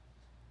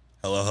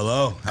Hello,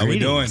 hello. How we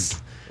doing?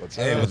 What's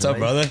Hey, up? what's up,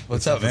 brother?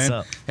 What's up, man?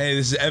 What's up? Hey,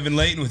 this is Evan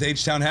Layton with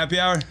H-Town Happy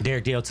Hour.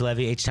 Derek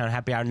D'Ottolevy, H-Town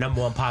Happy Hour,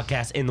 #1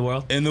 podcast in the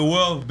world. In the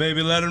world,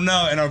 baby, let them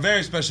know. And our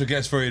very special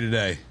guest for you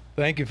today.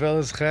 Thank you,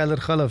 fellas. Khaled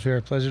Khalaf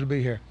here. Pleasure to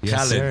be here. Yes,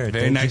 Khaled, sir. very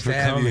Thank nice you to for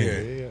have you coming.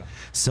 here.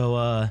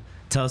 So,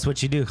 tell us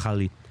what you do,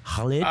 Khalid.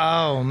 Khalid?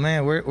 Oh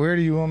man, where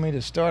do you want me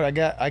to start?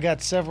 I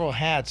got several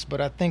hats, but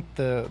I think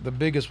the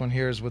biggest one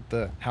here is with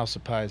the House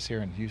of Pies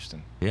here in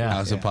Houston. Yeah.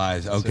 House of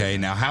Pies. that's Okay, it.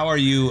 now how are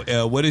you?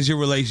 What is your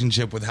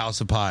relationship with House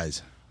of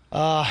Pies?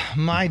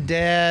 My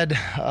dad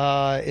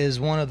is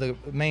one of the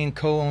main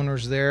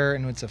co-owners there,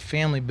 and it's a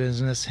family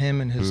business.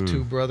 Him and his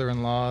two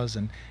brother-in-laws,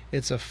 and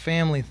it's a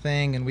family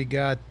thing. And we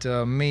got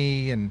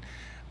me and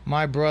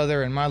my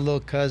brother and my little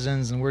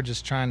cousins, and we're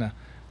just trying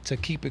to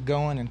keep it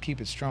going and keep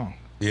it strong.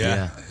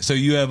 Yeah. So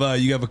you have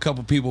a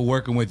couple people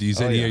working with you. You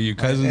said Oh, yeah. your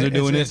cousins are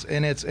doing this?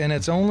 and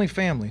it's only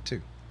family too.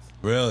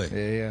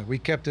 Really? Yeah. We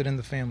kept it in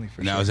the family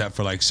for Now sure. is that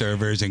for like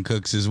servers and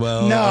cooks as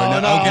well? No,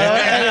 Or no.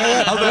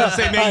 Okay. I was about to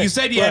say, man, you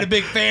said you had a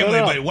big family,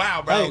 No. but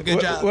wow, bro, Hey,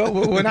 good job. Well,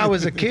 when I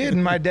was a kid,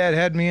 and my dad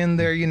had me in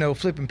there,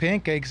 flipping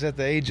pancakes at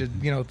the age of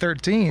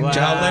 13. Wow.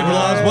 Child labor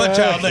laws? What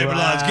child labor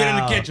laws? Get in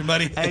the Wow. kitchen,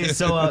 buddy. Hey,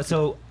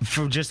 so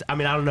for just, I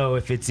don't know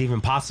if it's even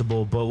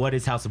possible, but what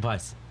is House of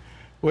Pies?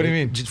 What do you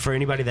mean? Just for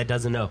anybody that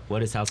doesn't know,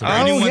 what is House of Oh,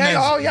 Pies? anyone that's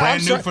I'm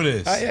brand new sorry. for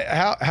this.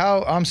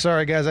 How? I'm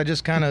sorry, guys. I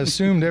just kind of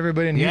assumed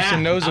everybody in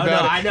Houston knows Oh, about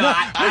no, it. I know,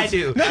 I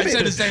do. I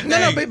said the same No,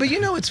 thing. but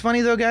it's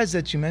funny though, guys,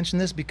 that you mentioned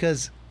this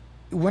because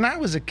when I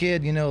was a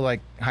kid,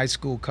 like high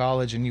school,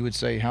 college, and you would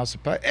say House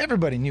of Pies,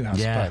 everybody knew House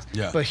Yeah. of Pies.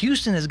 Yeah. But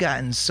Houston has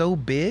gotten so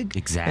big,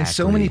 and so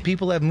Exactly. many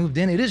people have moved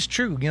in. It is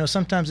true.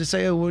 Sometimes they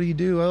say, "Oh, what do you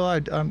do?" "Oh,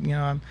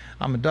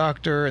 I'm a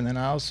doctor, and then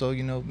I also,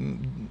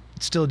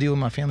 still deal with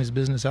my family's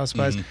business, House of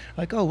Pies."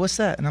 Like, "Oh, what's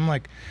that?" And I'm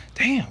like,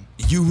 "Damn."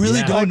 You really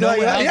Yeah. don't know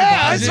what House of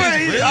Yeah, Pies that's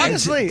right. is? Really?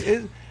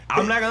 Honestly.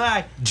 I'm not gonna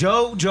lie,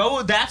 Joe.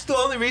 That's the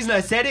only reason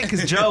I said it,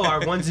 because Joe,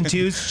 our ones and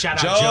twos.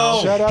 Shout out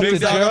Joe, Shout out big to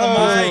dog Joe. on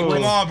the mic.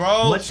 Come on,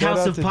 bro. What's Shout House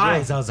out of to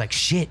Pies? Joe. I was like,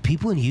 shit,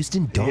 people in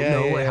Houston don't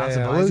know what House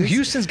of Pies Well, is.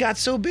 Houston's got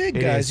so big,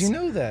 It guys. is. You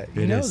know that.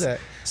 You It know is. that.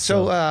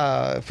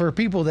 So, for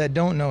people that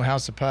don't know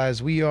House of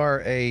Pies, we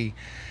are a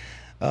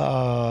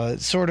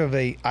sort of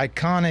a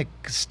iconic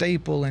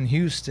staple in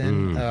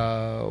Houston.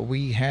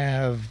 We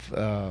have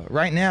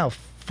right now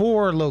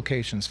 4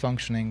 locations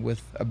functioning,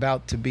 with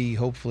about to be,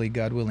 hopefully,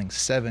 God willing,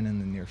 7 in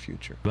the near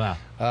future. Wow.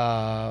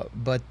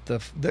 But the You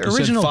said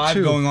original 5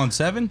 2 going on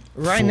 7?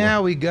 right 4.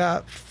 now we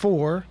got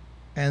 4,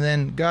 and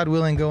then God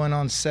willing going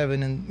on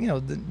 7 in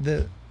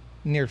the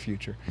near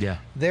future. Yeah.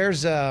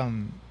 There's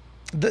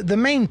the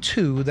main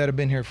 2 that have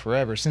been here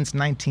forever since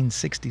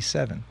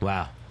 1967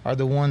 Wow. are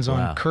the ones on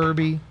Wow.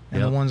 Kirby and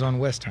Yep. the ones on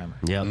Westheimer.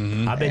 Yep.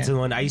 I've been to the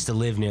one. I used to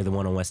live near the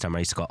one on Westheimer. I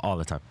used to go all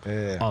the time.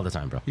 Yeah. All the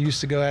time, bro. You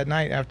used to go at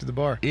night after the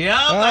bar. Yep.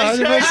 I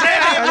sure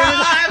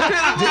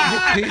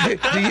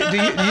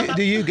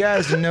do you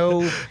guys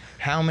know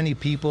how many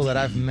people that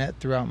I've met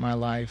throughout my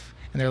life,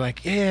 and they're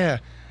like, yeah,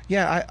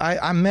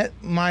 I met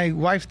my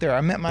wife there.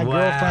 I met my Wow,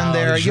 girlfriend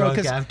there. drunk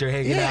 'cause- after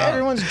hanging yeah, out.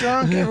 everyone's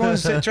drunk.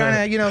 Everyone's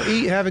trying to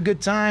eat, have a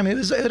good time.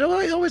 It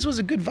always was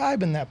a good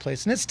vibe in that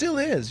place, and it still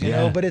is. You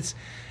know, Yeah. but it's.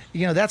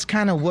 That's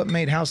kind of what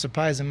made House of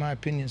Pies, in my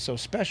opinion, so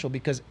special,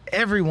 because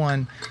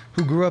everyone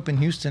who grew up in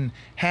Houston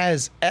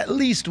has at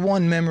least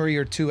one memory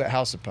or 2 at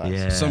House of Pies.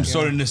 Yeah. Some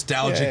sort of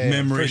nostalgic Yeah,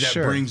 memory for that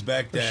sure. brings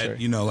back For that, sure.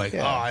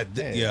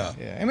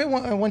 yeah. I mean,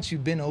 once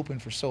you've been open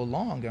for so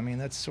long,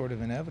 that's sort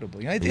of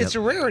inevitable. It's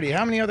a rarity.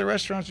 How many other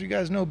restaurants you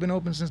guys know have been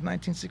open since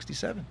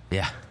 1967?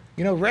 Yeah.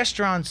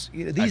 Restaurants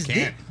these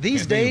can't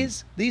these think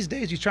of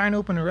days, you try and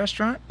open a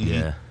restaurant,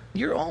 Yeah.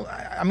 you're all.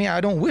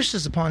 I don't wish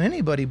this upon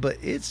anybody, but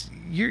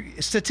you're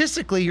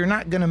statistically you're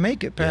not going to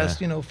make it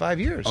past 5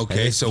 years.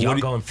 Okay, so Y'all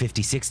what? going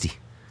 50-60.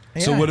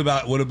 So Yeah. what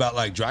about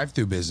like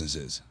drive-through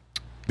businesses?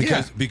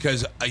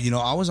 Because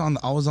I was on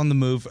the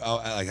move.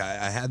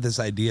 I had this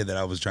idea that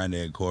I was trying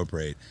to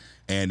incorporate,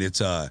 and it's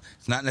not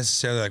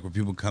necessarily like where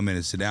people come in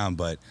and sit down,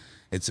 but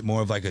it's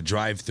more of like a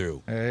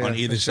drive-through Yeah, on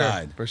either for sure,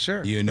 side. for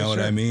sure, You know for what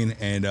sure. I mean?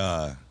 And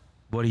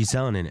What are you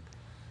selling in it?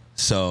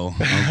 so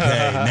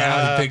okay,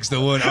 now he picks the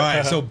one. All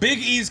right, so Big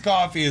East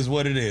Coffee is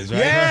what it is, right?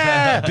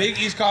 Yeah. Big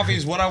East Coffee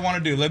is what I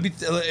want to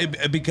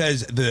do.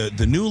 Because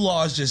the new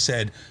laws just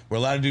said we're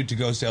allowed to do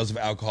to-go sales of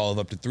alcohol of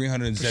up to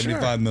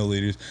 375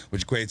 milliliters,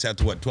 which equates out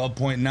to what,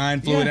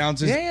 12.9 fluid Yeah,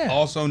 ounces, yeah.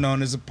 also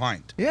known as a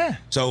pint. Yeah.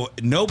 So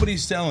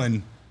nobody's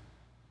selling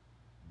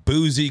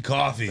boozy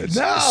coffees,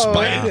 No,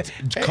 spiked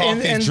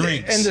coffee and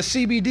drinks. and the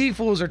CBD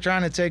fools are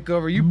trying to take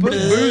over. You put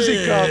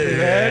boozy coffee,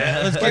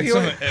 man. Let's Like, get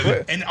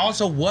some. And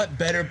also, what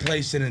better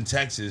place than in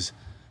Texas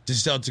to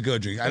sell to-go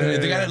drinks? I don't know.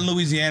 They got it in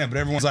Louisiana, but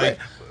everyone's like,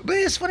 But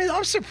it's funny.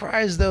 I'm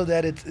surprised though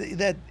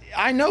that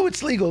I know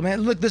it's legal,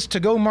 man. Look, this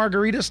to-go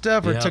margarita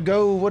stuff or Yep.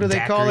 to-go, what do they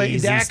call it?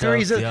 Daiquiris and stuff,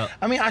 Daiquiris. yep.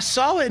 I mean, I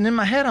saw it and in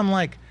my head I'm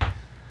like,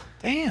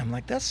 damn,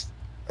 like that's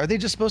are they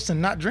just supposed to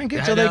not drink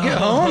it till they get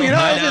home? You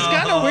know, it's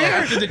kind of weird.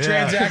 After the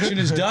transaction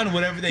is done,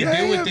 whatever they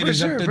do with it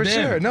is up to them.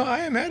 Sure. No,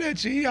 I ain't mad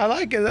at you. I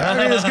like it. I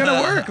mean, it's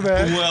gonna work,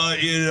 man. Well,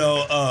 you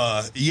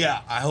know,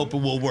 yeah, I hope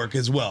it will work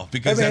as well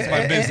because that's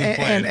my business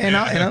plan.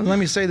 And let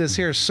me say this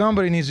here: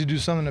 somebody needs to do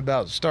something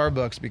about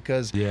Starbucks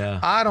because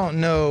I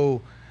don't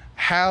know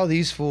how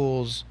these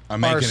fools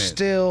are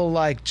still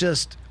like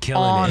just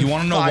killing it. You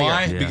want to know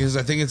why? Yeah. Because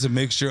I think it's a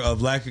mixture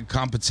of lack of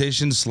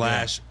competition /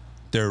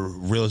 their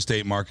real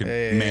estate market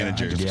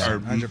managers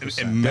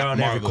 100%. They're on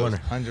every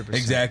corner. 100%.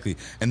 Exactly.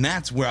 And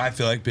that's where I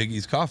feel like Big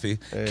E's Coffee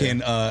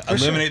can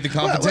eliminate the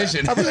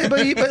competition.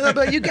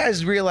 But you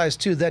guys realize,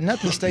 too, that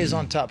nothing stays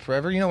on top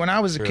forever. You know, when I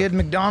was a kid,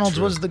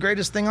 McDonald's was the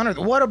greatest thing on earth.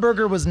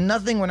 Whataburger was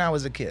nothing when I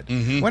was a kid.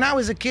 Mm-hmm. When I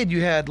was a kid,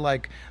 you had,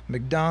 like,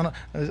 McDonald's.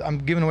 I'm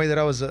giving away that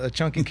I was a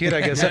chunky kid,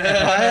 I guess.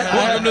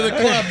 Welcome to the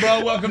club,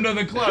 bro. Welcome to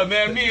the club,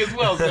 man. Me as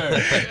well,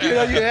 sir. You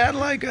know, you had,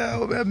 like,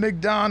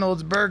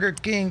 McDonald's, Burger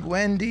King,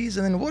 Wendy's,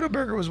 and then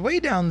Whataburger was way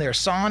down there.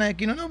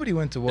 Sonic, you know, nobody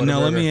went to Whataburger. Now,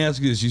 let me ask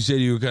you this. You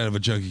said you were kind of a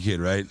chunky kid,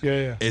 right?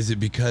 Yeah. Is it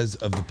because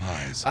of the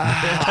pies?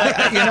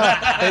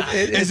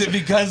 Is it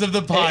because of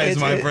the pies,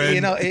 my friend? You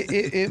know,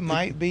 it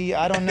might be.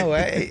 I don't know.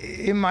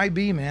 It might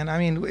be, man. I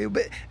mean,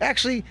 but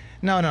actually,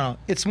 no.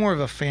 It's more of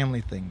a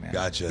family thing, man.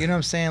 Gotcha. You know what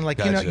I'm saying? Like,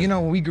 you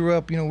know, when we grew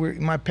up, you know,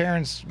 my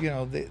parents, you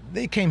know,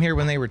 they came here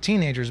when they were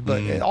teenagers,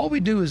 but all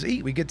we do is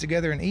eat. We get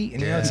together and eat.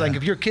 And, you know, it's like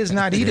if your kid's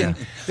not eating,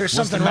 there's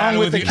something wrong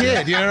with the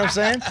kid. You know what I'm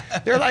saying?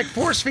 They're like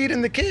force feeding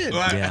the kid.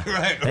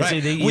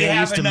 Right. We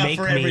have enough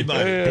for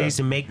everybody. They used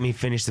to make me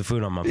finish the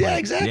food on my plate. Yeah,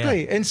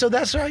 exactly. And so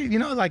that's why, you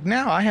know, like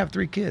now I have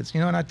 3 kids, you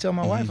know, and I tell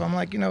my wife, I'm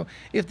like, you know,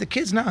 if the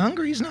kid's not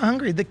hungry, he's not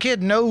hungry. The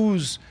kid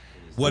knows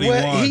what he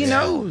wants. He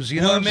knows, you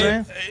know what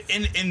I'm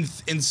saying?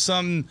 In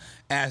some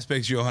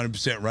aspects, you're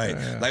 100%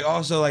 right. Like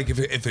also, like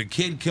if a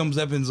kid comes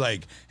up and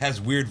like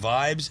has weird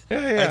vibes,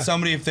 like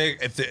somebody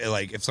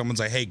if someone's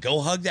like, hey,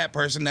 go hug that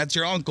person, that's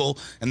your uncle,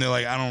 and they're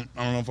like, I don't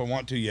know if I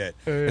want to yet.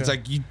 It's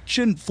like you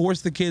shouldn't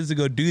force the kids to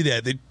go do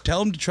that. They tell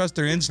them to trust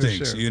their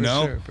instincts. You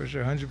know, for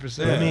sure,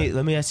 100%.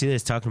 Let me ask you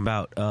this: talking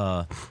about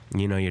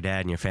you know, your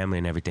dad and your family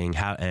and everything.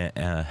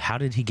 How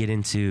did he get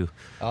into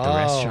the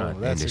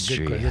restaurant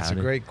industry? That's a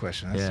great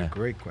question. That's a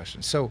great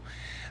question. So,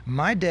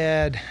 my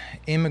dad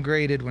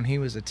immigrated when he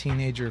was a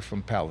teenager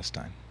from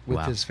Palestine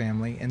with his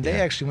family, and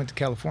they actually went to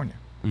California.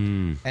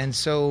 And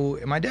so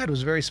my dad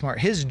was very smart.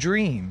 His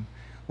dream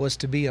was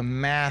to be a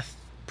math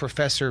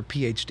professor,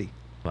 PhD.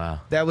 Wow.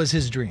 That was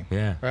his dream.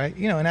 Yeah. Right?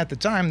 You know, and at the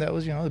time, that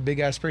was, you know, the big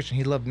aspiration.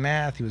 He loved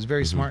math. He was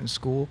very smart in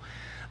school.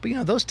 But, you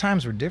know, those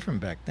times were different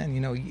back then.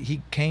 You know,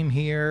 he came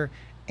here,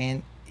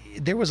 and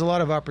there was a lot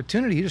of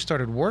opportunity. He just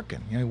started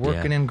working. You know,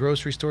 working in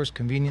grocery stores,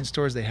 convenience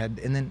stores. They had,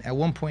 and then at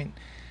one point,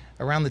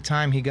 around the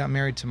time he got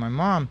married to my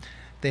mom,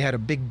 they had a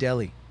big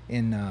deli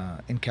in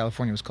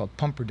California. It was called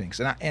Pumperdinck's.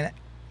 And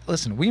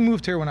listen, we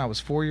moved here when I was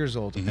 4 years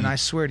old, and I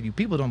swear to you,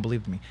 people don't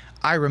believe me.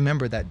 I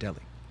remember that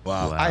deli.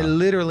 Wow. I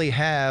literally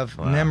have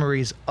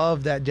memories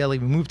of that deli.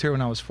 We moved here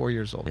when I was 4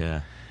 years old.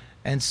 Yeah.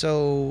 And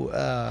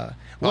so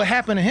what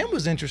happened to him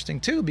was interesting,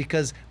 too,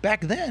 because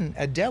back then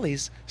at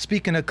delis,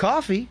 speaking of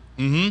coffee,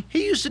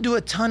 he used to do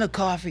a ton of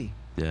coffee.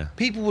 Yeah.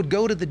 People would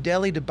go to the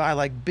deli to buy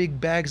like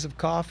big bags of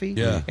coffee.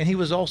 Yeah. And he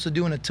was also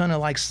doing a ton of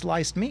like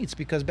sliced meats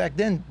because back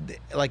then,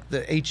 like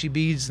the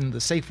HEBs and the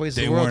Safeways of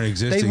the world, weren't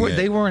existing yet.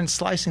 They weren't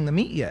slicing the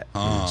meat yet.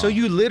 So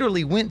you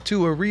literally went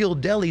to a real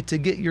deli to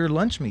get your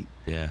lunch meat.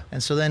 Yeah.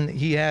 And so then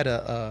he had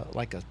a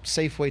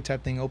Safeway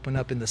type thing open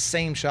up in the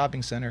same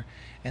shopping center,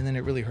 and then it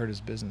really hurt his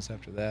business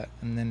after that.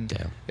 And then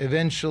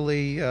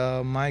eventually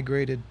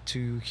migrated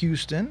to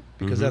Houston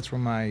because that's where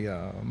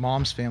my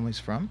mom's family's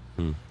from.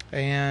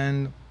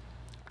 And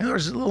there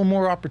was a little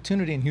more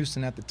opportunity in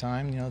Houston at the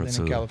time, you know, than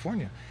in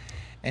California.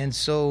 And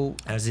so,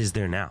 as is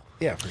there now.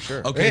 Yeah, for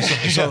sure. Okay,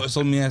 so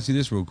let me ask you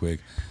this real quick.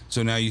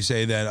 So now you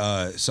say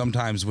that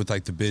sometimes with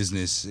like the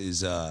business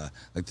is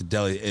like the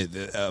deli,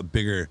 a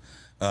bigger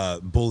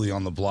bully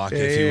on the block,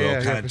 if you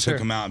will, kind of took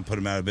him out and put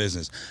him out of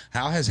business.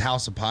 How has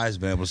House of Pies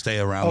been able to stay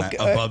around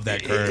above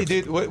that curve?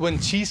 Dude, when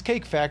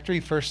Cheesecake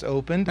Factory first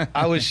opened,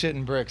 I was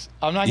shitting bricks.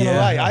 I'm not gonna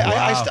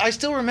lie. I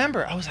still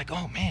remember. I was like,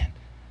 oh man,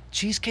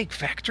 Cheesecake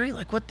Factory?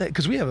 Like what the?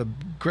 Because we have a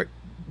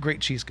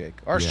great cheesecake.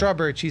 Our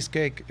strawberry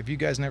cheesecake, if you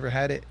guys never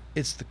had it,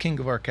 it's the king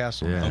of our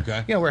castle. Yeah.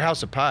 Okay. You know, we're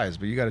House of Pies,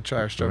 but you got to try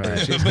our strawberry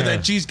cheesecake. But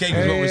that cheesecake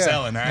is what we're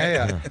selling, right?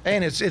 Yeah.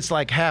 And it's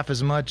like half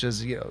as much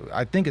as, you know,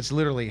 I think it's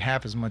literally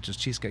half as much as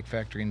Cheesecake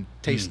Factory and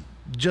tastes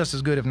just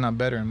as good, if not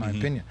better, in my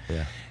opinion.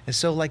 Yeah. And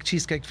so like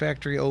Cheesecake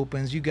Factory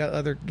opens, you got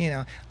other, you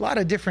know, a lot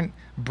of different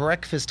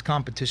breakfast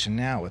competition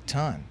now, a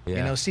ton. Yeah.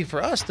 You know, see,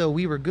 for us though,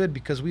 we were good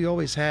because we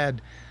always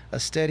had a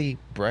steady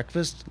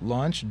breakfast,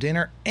 lunch,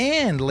 dinner,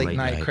 and late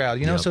night crowd.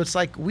 You know, so it's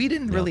like we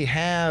didn't really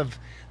have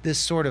this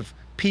sort of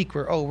peak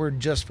where, oh, we're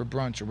just for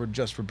brunch or we're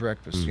just for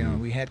breakfast. You know,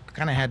 we had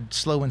kind of had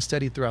slow and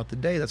steady throughout the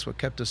day. That's what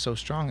kept us so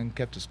strong and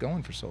kept us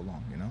going for so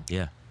long. You know.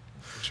 Yeah.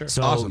 Sure.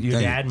 So Awesome. your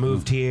dad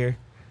moved here.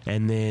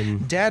 And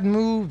then Dad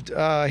moved.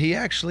 He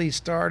actually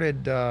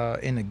started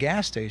in a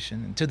gas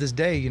station. And to this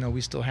day, you know,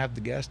 we still have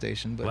the gas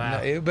station, but,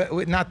 Wow.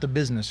 but not the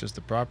business, just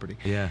the property.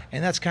 Yeah.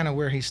 And that's kind of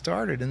where he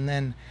started. And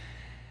then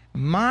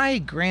my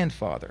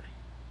grandfather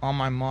on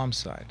my mom's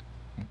side,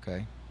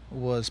 okay,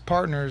 was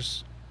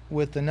partners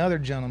with another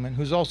gentleman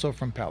who's also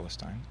from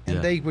Palestine.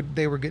 And Yeah.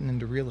 they were getting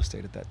into real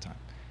estate at that time.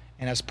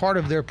 And as part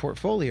of their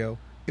portfolio,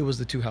 it was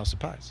the 2 House of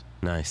Pies.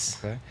 nice.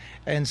 Okay.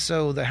 And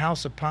so the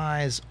House of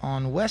Pies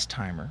on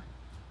Westheimer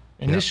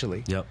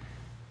initially Yep.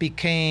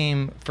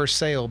 became for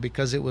sale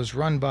because it was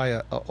run by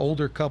a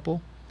older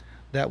couple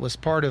that was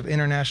part of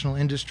International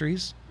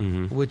Industries,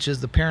 which is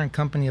the parent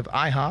company of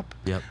IHOP,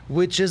 Yep.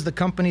 which is the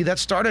company that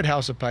started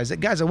House of Pies.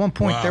 Guys, at one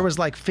point, Wow. there was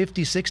like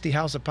 50, 60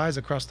 House of Pies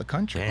across the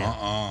country.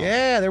 Damn.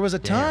 Yeah, there was a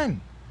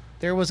ton.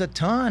 There was a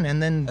ton.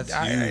 And then, That's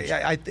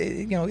huge.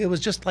 you know, it was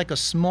just like a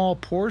small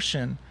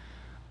portion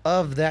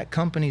of that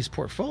company's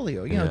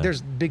portfolio. You know, Yeah.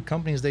 there's big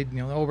companies, they, you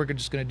know, oh, we're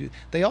just going to do.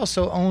 They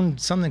also owned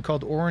something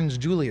called Orange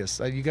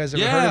Julius. You guys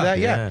ever heard of that?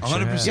 Yeah, Yeah. sure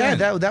 100%.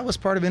 Yeah, that was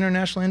part of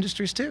International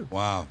Industries too.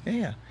 Wow.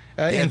 Yeah.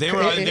 Yeah, And they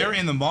were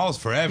in the malls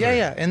forever. Yeah,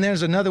 yeah. And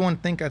there's another one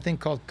I think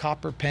called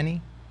Copper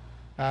Penny.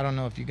 I don't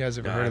know if you guys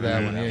ever heard of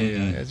that one. Yeah,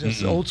 yeah. It's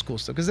just old school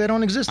stuff because they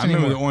don't exist I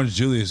anymore. remember the Orange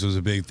Julius was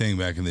a big thing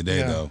back in the day,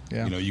 Yeah, though.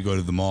 yeah. You know, you go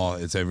to the mall,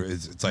 it's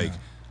like,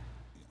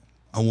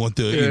 I want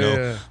the, you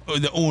know,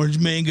 the orange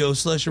mango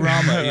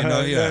slusherama, you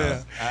know,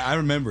 yeah. I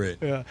remember it.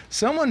 Yeah.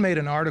 Someone made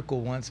an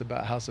article once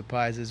about House of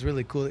Pies. It's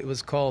really cool. It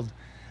was called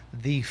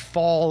The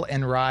Fall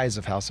and Rise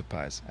of House of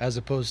Pies, as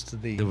opposed to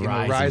the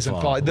rise and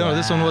fall. No,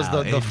 this one was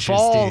Wow, the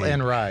fall interesting.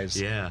 and rise,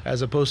 Yeah.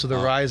 as opposed to the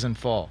rise and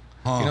fall.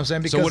 You know what I'm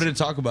saying? So what did it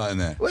talk about in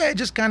that? Well, it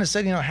just kind of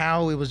said, you know,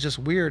 how it was just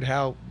weird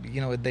how,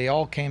 you know, they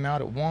all came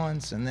out at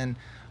once and then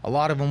a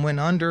lot of them went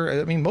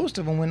under. I mean, most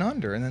of them went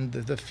under. And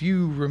then the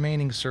few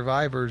remaining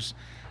survivors,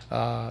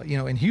 you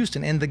know, in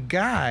Houston. And the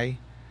guy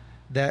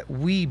that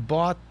we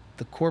bought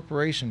the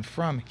corporation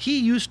from, he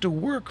used to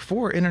work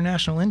for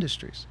International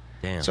Industries.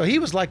 Damn. So he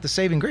was like the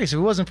saving grace. If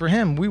it wasn't for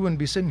him, we wouldn't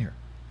be sitting here.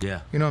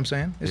 Yeah. You know what I'm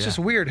saying? It's Yeah. just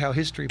weird how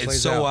history plays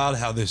It's so out. wild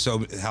how there's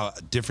how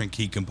different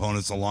key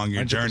components along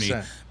your journey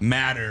 100%.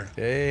 matter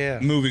Yeah.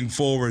 moving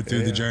forward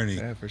through the Yeah, journey.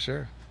 Yeah, for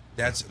sure.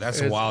 That's a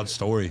It's- wild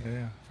story.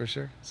 Yeah, for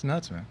sure. It's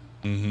nuts, man.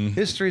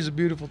 History is a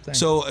beautiful thing.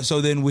 So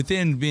then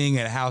within being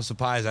at House of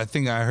Pies, I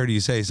think I heard you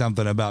say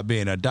something about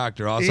being a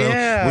doctor also.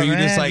 Yeah, were you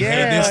just man. like, Yeah, hey,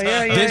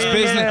 yeah, this yeah,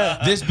 business yeah.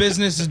 this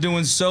business is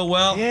doing so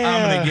well, I'm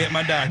gonna get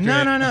my doctorate.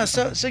 No.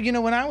 So you know,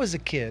 when I was a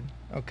kid,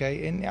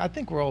 okay, and I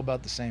think we're all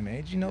about the same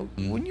age. You know,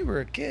 when you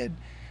were a kid,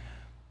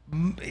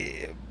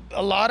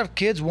 a lot of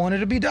kids wanted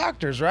to be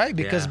doctors, right?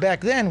 Because Yeah.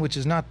 back then, which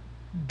is not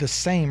the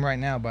same right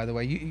now, by the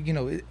way. You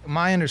know,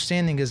 my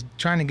understanding is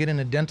trying to get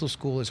into dental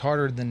school is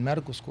harder than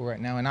medical school right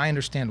now, and I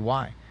understand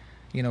why.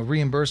 You know,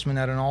 reimbursement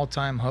at an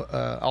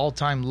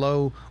all-time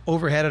low,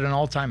 overhead at an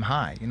all-time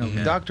high. You know,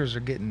 doctors are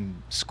getting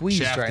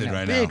squeezed Shafted right now,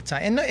 right big now.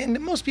 time. And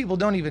most people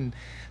don't even.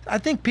 I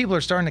think people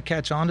are starting to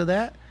catch on to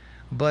that,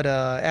 but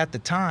at the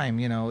time,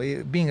 you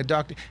know, being a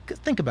doctor. 'Cause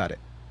think about it.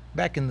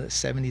 Back in the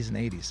 70s and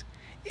 80s,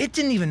 it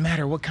didn't even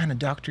matter what kind of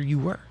doctor you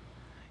were.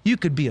 You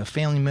could be a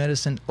family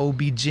medicine,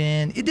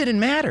 OB-GYN. It didn't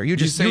matter. You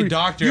just say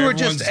doctor, You were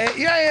just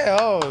everyone's-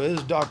 Oh, this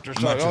is doctor.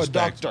 Much Oh,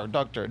 respect.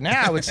 doctor.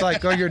 Now it's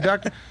like, oh, you're a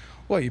doctor.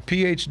 What, you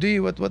PhD?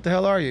 What the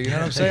hell are you? You know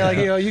what I'm saying? Like,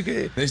 you know, you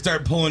could. They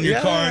start pulling your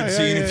Yeah, card and yeah,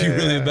 seeing if you're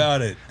really yeah.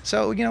 about it.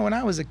 So, you know, when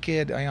I was a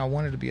kid, I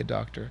wanted to be a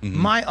doctor. Mm-hmm.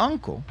 My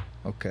uncle,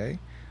 okay,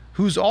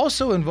 who's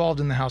also involved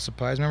in the House of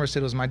Pies, remember I said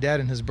it was my dad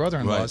and his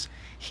brother-in-laws,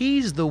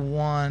 he's the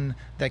one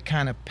that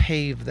kind of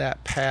paved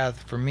that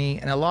path for me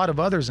and a lot of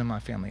others in my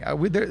family.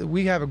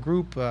 We have a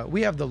group,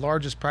 we have the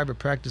largest private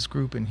practice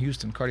group in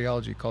Houston,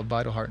 cardiology, called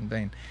Vital Heart and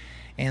Vein.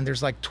 And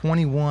there's like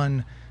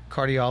 21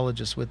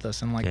 cardiologists with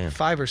us, and like Damn.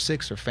 5 or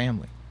 6 are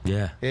family.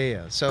 Yeah.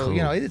 Yeah. So, Cool.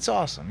 you know, it's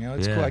awesome. You know,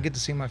 it's Yeah. cool. I get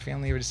to see my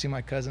family, or to see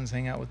my cousins,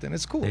 hang out with them.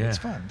 It's cool. Yeah. It's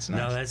fun. It's nice.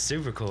 No, that's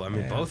super cool. I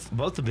mean, Yeah.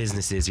 both the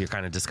businesses you're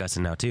kind of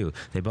discussing now too.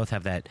 They both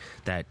have that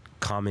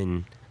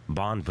common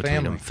bond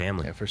between them.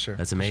 Family. Yeah, for sure.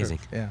 That's for sure. amazing.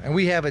 Yeah, and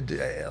we have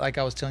like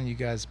I was telling you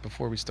guys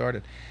before we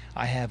started,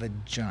 I have a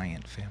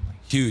giant family.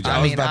 Huge.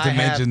 I was about to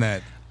mention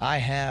that. I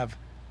have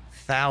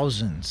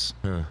thousands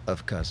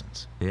of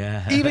cousins.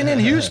 Yeah. Even in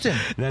Houston.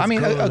 That's I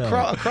mean, cool,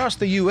 though. across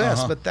the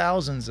U.S., but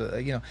thousands.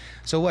 You know.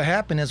 So what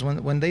happened is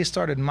when they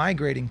started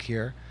migrating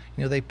here,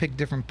 you know, they picked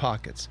different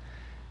pockets.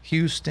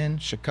 Houston,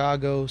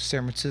 Chicago,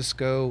 San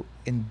Francisco,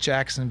 and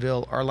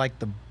Jacksonville are like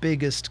the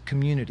biggest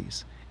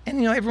communities. And,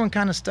 you know, everyone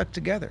kind of stuck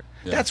together.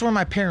 Yeah. That's where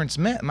my parents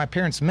met. My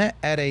parents met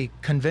at a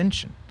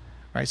convention,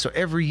 right? So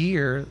every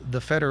year,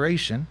 the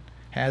Federation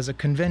has a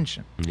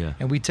convention. Yeah.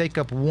 And we take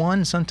up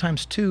 1,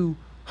 sometimes 2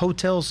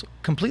 hotels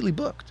completely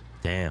booked.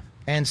 Damn.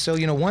 And so,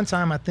 you know, one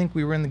time I think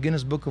we were in the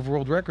Guinness Book of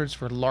World Records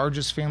for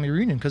largest family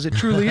reunion, because it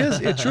truly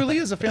is. It truly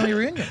is a family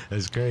reunion.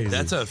 That's crazy.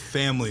 That's a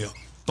family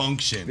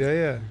function.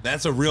 Yeah.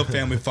 That's a real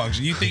family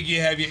function. You think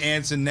you have your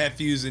aunts and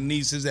nephews and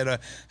nieces at a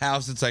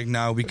house? It's like,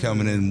 no, we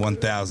coming in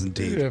 1,000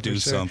 deep. Do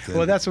something.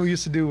 Well, that's what we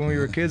used to do when we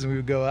were kids, and we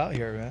would go out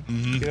here, man.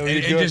 Mm-hmm. You know,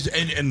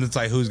 and it's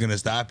like, who's gonna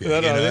stop you? No,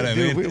 you know what I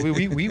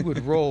mean? We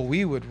would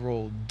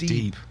roll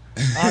deep.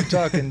 I'm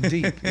talking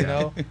deep, you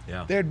know.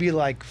 Yeah. There'd be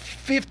like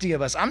 50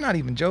 of us. I'm not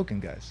even joking,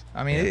 guys.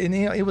 I mean,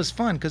 it was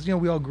fun because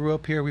we all grew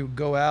up here. We would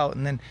go out,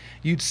 and then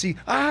you'd see,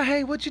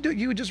 hey, what you do?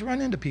 You would just run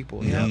into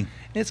people, you know. And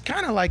it's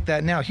kind of like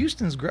that now.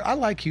 Houston's great. I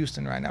like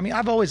Houston right now. I mean,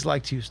 I've always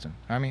liked Houston.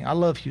 I mean, I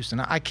love Houston.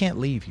 I can't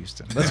leave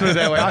Houston. Let's put it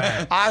that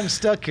way. I'm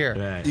stuck here.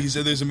 Right. You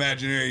said there's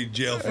imaginary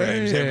jail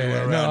frames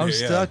everywhere around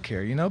here. I'm stuck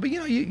here, you know. But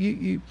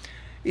you.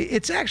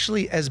 It's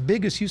actually, as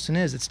big as Houston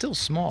is, it's still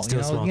small.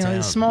 Still small town.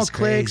 It's small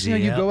cliques.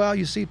 Crazy, You go out,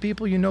 you see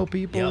people, you know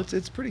people. Yep.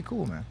 It's pretty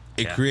cool, man.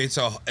 It creates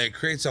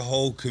a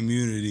whole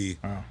community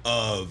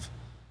of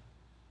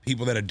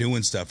people that are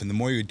doing stuff, and the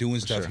more you're doing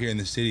stuff here in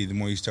the city, the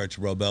more you start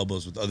to rub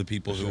elbows with other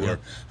people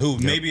who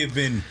maybe have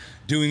been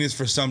doing this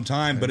for some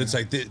time, but it's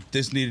like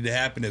this needed to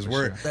happen as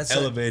we're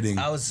elevating.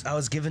 I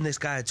was giving this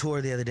guy a tour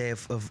the other day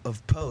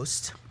of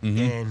Post,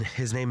 and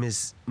his name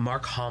is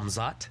Mark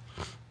Hamzat.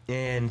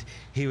 And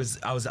I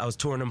was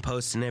touring him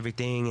Post and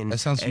everything, and that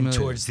sounds familiar. And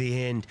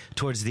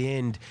towards the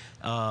end,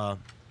 I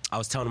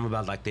was telling him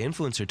about like the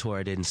influencer tour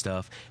I did and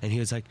stuff, and he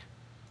was like,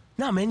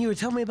 "No, man, you were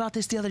telling me about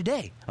this the other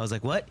day." I was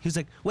like, "What?" He was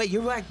like, "Wait,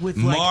 you're like with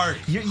like Mark."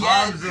 He was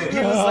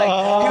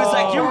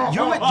like,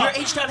 "You're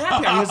H-Town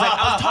Happy Hour." He was like,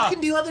 "I was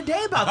talking to you the other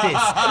day about this."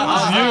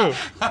 I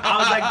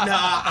was like,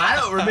 "Nah, I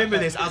don't remember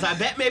this." I was like, "I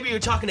bet maybe you're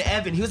talking to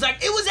Evan." He was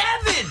like, "It was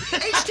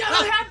Evan,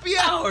 H-Town Happy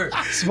Hour."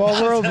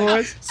 Small world,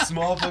 boys.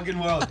 Small fucking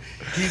world.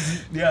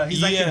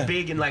 He's like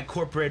big in like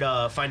corporate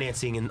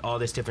financing and all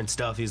this different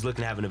stuff. He's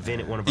looking to have an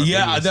event at one of our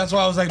venues. That's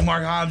why I was like,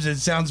 Mark Hobbs, it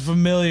sounds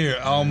familiar.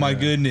 Oh my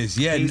goodness.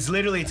 Yeah. He's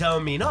literally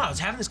telling me, "No, I was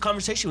having this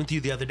conversation with you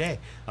the other day."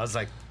 I was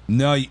like,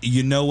 no,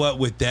 you know what?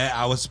 With that,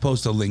 I was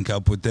supposed to link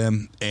up with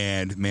them,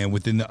 and man,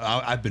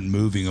 I've been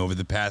moving over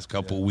the past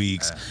couple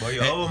weeks. Well,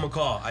 you owe him a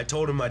call. I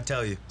told him I'd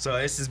tell you, so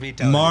this is me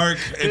telling Mark,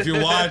 if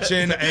you're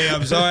watching, hey,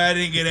 I'm sorry I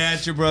didn't get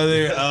at you,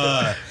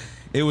 brother.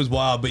 It was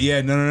wild, but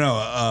yeah,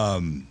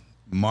 no.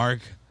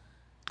 Mark,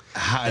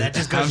 that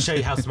just goes to show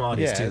you how small it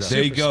is too. Though.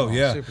 There you go. Small,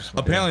 yeah.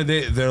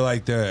 Apparently they're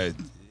like the.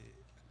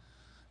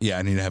 Yeah,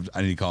 I need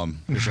to call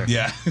him. For sure.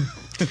 Yeah.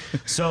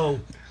 So,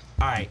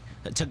 all right.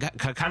 To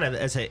kind of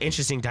as an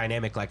interesting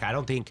dynamic, like I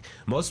don't think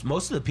most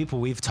of the people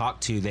we've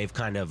talked to, they've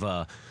kind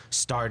of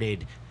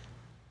started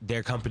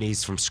their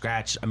companies from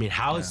scratch. I mean,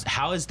 how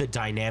is the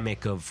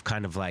dynamic of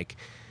kind of like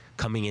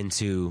coming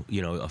into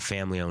a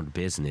family-owned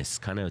business?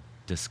 Kind of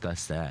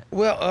discuss that.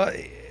 Well,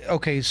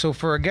 okay, so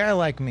for a guy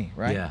like me,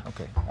 right? Yeah.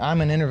 Okay,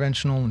 I'm an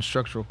interventional and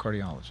structural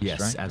cardiologist.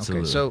 Yes, right?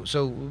 absolutely. Okay,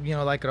 so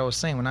like I was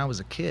saying, when I was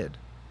a kid,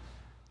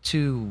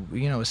 to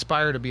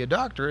aspire to be a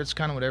doctor, it's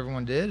kind of what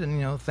everyone did,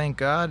 and thank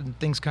God, and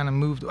things kind of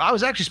moved. I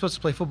was actually supposed to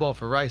play football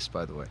for Rice,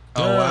 by the way.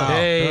 Oh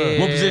wow!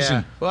 What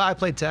position? Well, I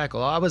played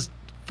tackle. I was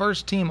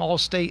first team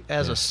All-State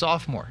as a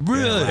sophomore.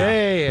 Really?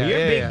 Yeah. You're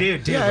a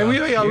big dude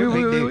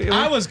too.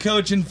 I was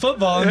coaching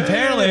football in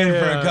Pearland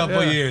for a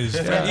couple years.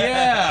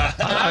 Yeah,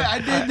 I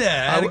did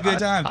that. I had a good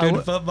time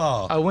doing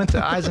football. I went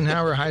to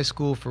Eisenhower High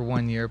School for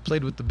 1 year.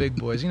 Played with the big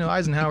boys.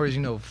 Eisenhower's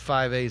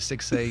 5A,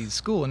 6A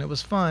school, and it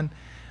was fun.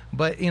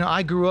 But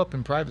I grew up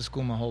in private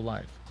school my whole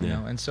life,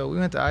 and so we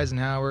went to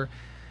Eisenhower,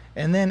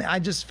 and then I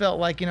just felt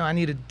like I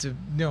needed to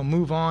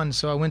move on,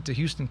 so I went to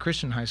Houston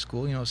Christian High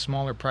School, a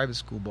smaller private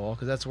school ball,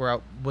 because that's where I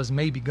was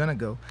maybe gonna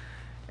go,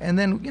 and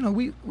then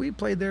we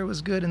played there, it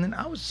was good, and then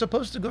I was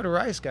supposed to go to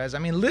Rice, guys. I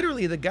mean,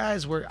 literally the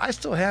guys were. I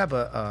still have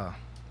a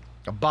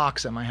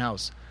box at my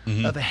house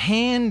of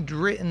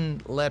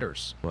handwritten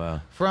letters.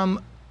 Wow.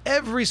 From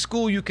every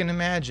school you can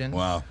imagine.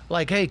 Wow.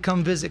 Like, hey,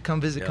 come visit,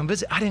 come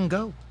visit. I didn't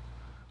go.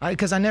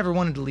 Because I never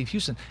wanted to leave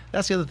Houston.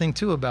 That's the other thing,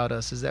 too, about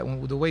us, is that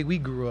the way we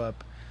grew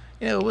up,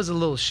 it was a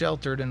little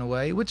sheltered in a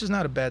way, which is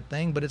not a bad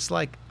thing, but it's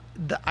like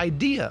the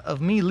idea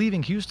of me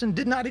leaving Houston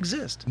did not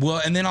exist.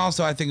 Well, and then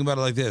also I think about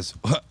it like this.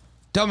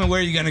 Tell me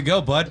where you're going to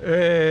go, bud.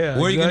 Yeah,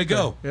 where are you going to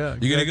go? Yeah,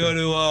 you're going to go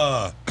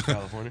to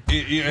California?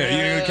 You're going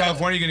to go to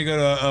California? You're going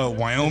to go to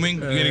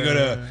Wyoming? You're going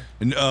to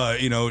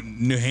go to,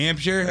 New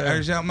Hampshire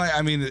or something?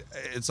 I mean,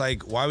 it's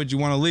like, why would you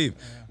want to leave?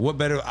 What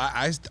better...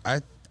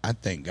 I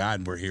thank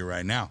God we're here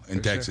right now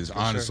in Texas,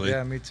 honestly. Sure.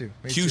 Yeah, me too.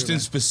 Houston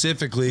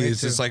specifically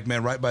is just like,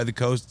 man, right by the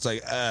coast. It's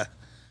like,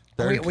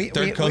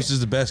 third coast is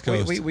the best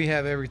coast. We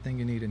have everything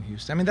you need in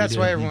Houston. I mean, that's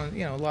why everyone,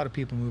 a lot of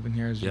people move in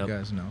here, as you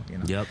guys know.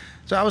 Yep.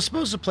 So I was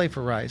supposed to play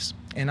for Rice,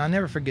 and I'll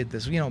never forget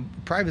this.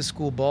 Private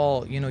school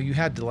ball, you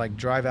had to like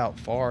drive out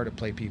far to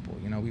play people.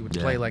 We would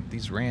play like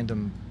these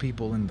random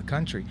people in the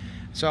country.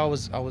 So I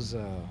was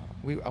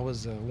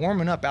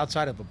warming up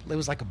outside of it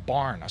was like a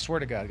barn. I swear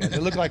to God, guys,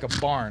 it looked like a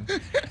barn.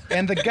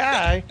 And the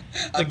guy,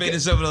 I've been to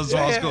some of those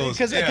small schools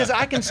because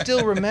I can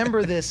still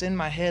remember this in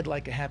my head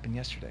like it happened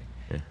yesterday.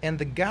 Yeah. And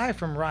the guy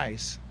from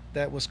Rice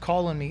that was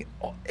calling me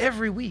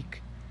every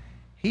week,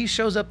 he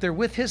shows up there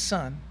with his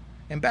son,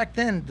 And back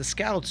then, the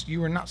scouts,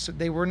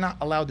 they were not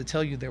allowed to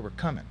tell you they were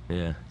coming.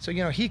 Yeah. So,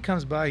 he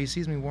comes by, he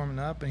sees me warming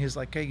up, and he's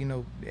like, hey,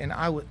 and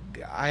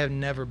I have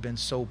never been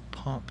so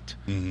pumped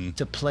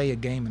to play a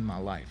game in my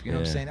life. You know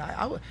what I'm saying?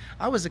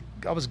 I was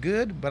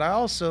good, but I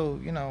also,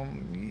 you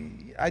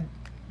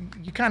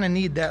kind of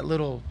need that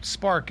little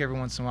spark every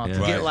once in a while to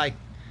get like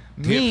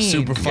mean. Get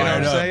super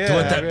fired up to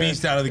let that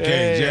beast out of the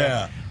cage.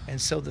 Yeah.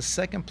 And so the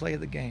second play of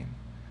the game,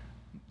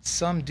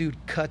 some dude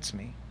cuts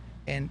me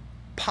and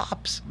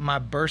pops my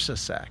bursa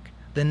sac.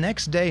 The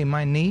next day,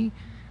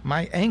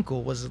 my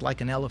ankle was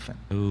like an elephant.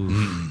 Ooh.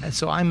 And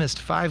so I missed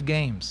 5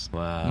 games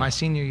my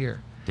senior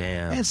year.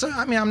 Damn. And so,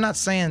 I'm not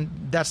saying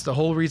that's the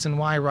whole reason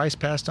why Rice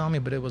passed on me,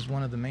 but it was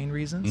one of the main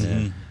reasons.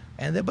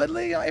 But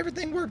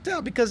everything worked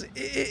out, because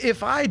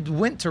if I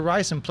went to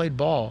Rice and played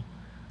ball,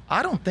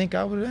 I don't think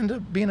I would end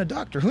up being a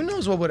doctor. Who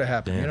knows what would have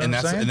happened? You know what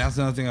I'm saying? And that's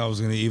another thing I was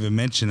going to even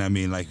mention. I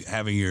mean, like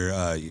having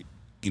your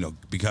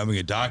becoming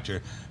a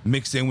doctor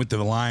mixed in with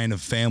the line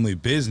of family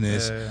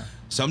business. Yeah.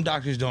 Some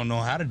doctors don't know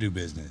how to do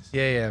business.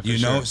 Yeah,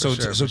 So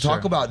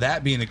talk about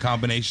that being a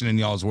combination in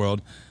y'all's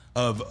world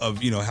of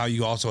how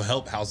you also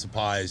help House of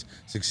Pies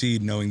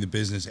succeed, knowing the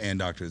business and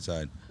doctorate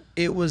side.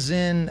 It was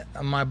in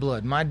my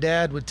blood. My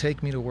dad would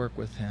take me to work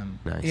with him.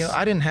 Nice.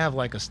 I didn't have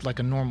like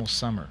a normal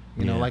summer.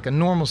 Like a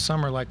normal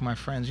summer like my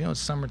friends. It's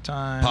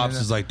summertime. Pops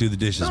is like, do the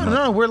dishes.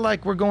 No,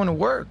 we're going to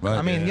work. Right,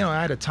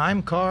 I had a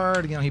time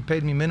card. He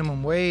paid me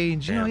minimum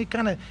wage. He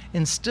kind of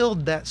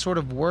instilled that sort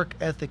of work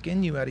ethic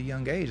in you at a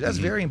young age. That's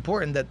very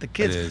important. That the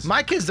kids,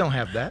 my kids don't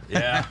have that.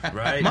 Yeah,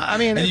 right.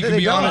 And you can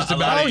be honest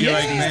about it. These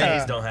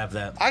days don't have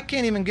that. I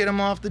can't even get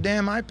them off the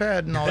damn iPad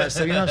and all that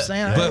stuff. You know what I'm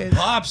saying? But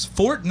Pops,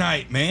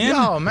 Fortnite, man.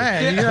 Oh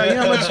man, you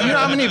know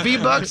how many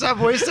V-Bucks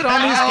I've wasted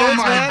on these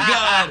kids, man?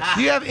 God.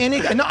 Do you have any?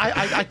 No,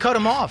 I cut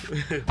them off.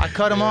 I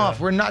cut them off.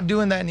 We're not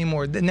doing that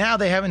anymore. Now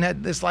they haven't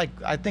had this. Like,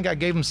 I think I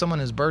gave them someone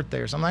his birthday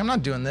or something. I'm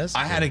not doing this.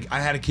 I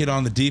had a kid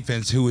on the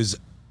defense who was.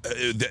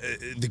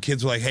 The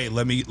kids were like, "Hey,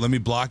 let me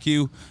block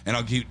you, and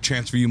I'll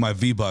transfer you my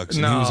V-Bucks."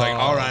 And he was like,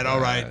 "All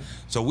right."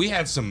 So we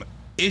had some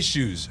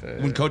issues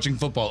when coaching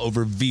football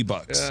over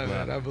V-Bucks. Yeah,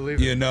 man, I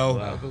believe it.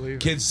 I believe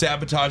kids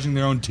sabotaging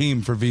their own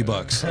team for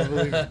V-Bucks. I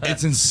believe it.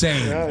 It's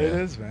insane. Yeah, it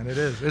is, man. It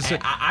is.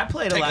 I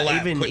played a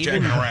lot.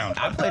 Even around.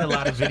 I played a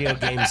lot of video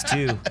games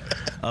too.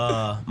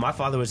 My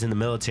father was in the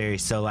military,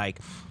 so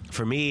like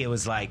for me, it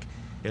was like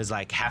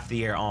half the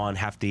year on,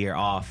 half the year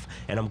off,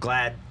 and I'm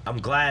glad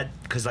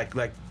because like.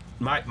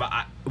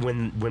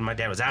 When my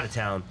dad was out of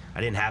town, I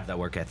didn't have that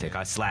work ethic.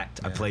 I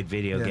slacked. I played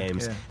video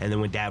games, and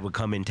then when Dad would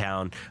come in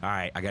town, all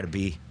right, I got to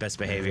be best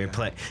behavior,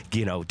 play,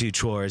 do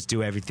chores,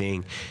 do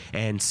everything,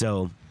 and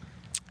so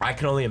I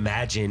can only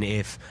imagine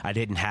if I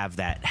didn't have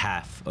that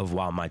half of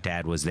while my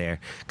dad was there,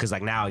 because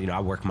like now,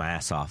 I work my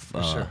ass off.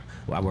 Sure.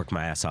 I work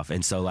my ass off,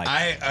 and so like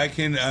I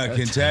can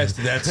contest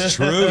that's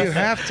true. You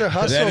have to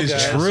hustle, that is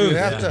guys. true. You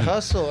have to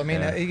hustle. I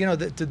mean,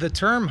 the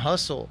term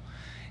hustle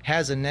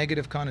has a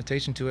negative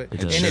connotation to it,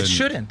 and it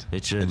shouldn't.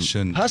 It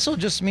shouldn't. Hustle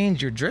just means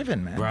you're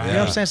driven, man. Right. You know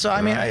what I'm saying? So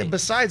I mean,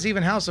 besides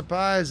even House of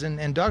Pies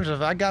and Dog Stuff,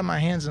 I got my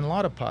hands in a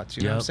lot of pots.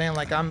 You know what I'm saying?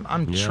 Like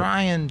I'm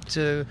trying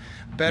to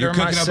better You're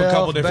cooking myself, up a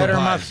couple different better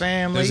my pies.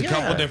 family. There's a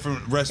couple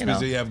different recipes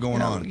that you have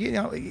going on.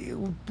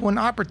 When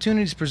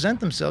opportunities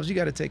present themselves, you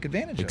got to take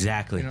advantage of it.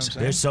 Exactly. You know what I'm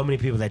saying? There's so many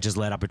people that just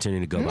let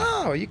opportunity go by.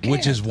 No, you can't.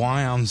 Which is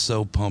why I'm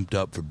so pumped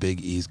up for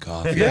Big E's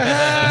coffee.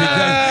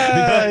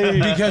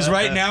 Yeah. because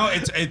right now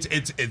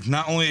it's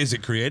not only is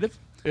it creative,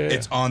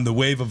 it's on the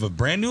wave of a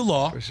brand new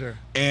law. For sure.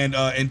 And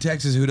in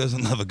Texas, who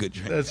doesn't love a good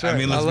drink? That's right. I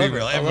mean, let's be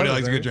real. Everybody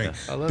likes a good drink.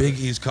 Big it.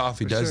 E's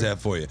coffee does sure.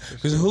 that for you.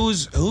 Because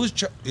who's all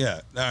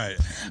right.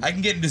 I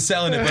can get into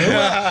selling it,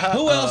 but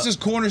who else is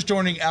corner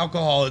storing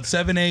alcohol at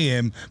 7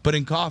 a.m. but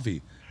in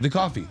coffee? The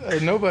coffee.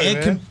 Nobody,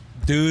 man.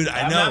 Dude,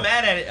 I know. I'm not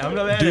mad at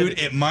it. Dude,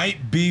 it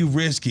might be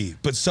risky,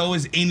 but so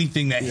is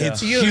anything that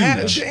hits You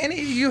huge.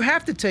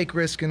 have to take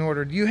risk in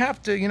order. You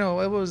have to,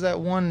 what was that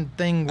one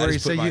thing where you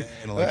say you?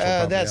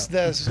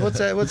 That's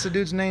what's the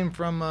dude's name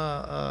from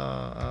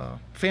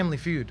Family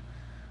Feud?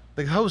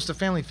 The host of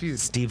Family Feud.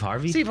 Steve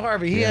Harvey? Steve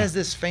Harvey. He has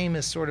this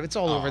famous sort of, it's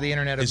all over the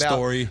internet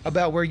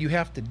about where you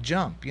have to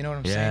jump. You know what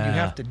I'm saying? You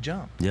have to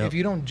jump. Yep. If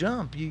you don't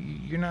jump,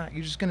 you're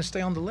just going to stay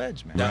on the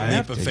ledge, man. That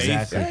leap of faith.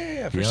 Exactly.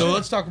 Yeah, for So sure.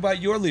 let's talk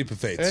about your leap of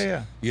faith.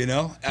 Yeah.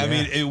 I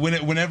mean,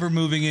 whenever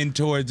moving in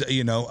towards,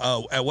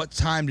 at what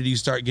time did you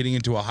start getting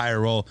into a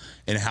higher role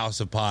in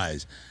House of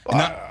Pies?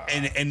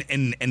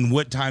 And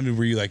what time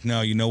were you like, no,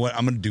 you know what?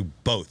 I'm going to do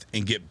both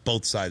and get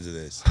both sides of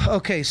this.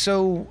 Okay,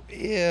 so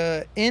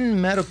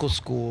in medical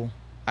school,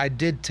 I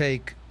did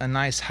take a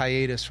nice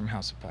hiatus from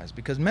House of Pies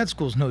because med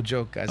school is no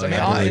joke, guys. Do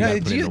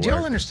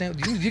y'all understand?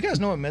 Do you guys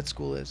know what med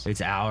school is?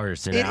 It's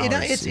hours and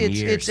hours and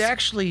years. It's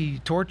actually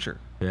torture.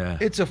 Yeah.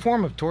 It's a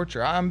form of torture.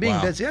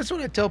 That's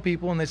what I tell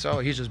people, and they say, "Oh,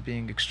 he's just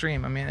being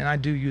extreme." I mean, and I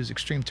do use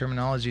extreme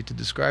terminology to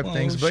describe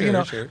things, but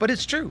sure. but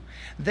it's true.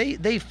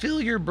 They fill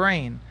your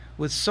brain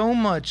with so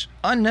much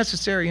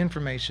unnecessary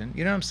information.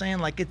 You know what I'm saying?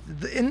 Like,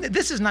 and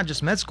this is not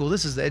just med school.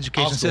 This is the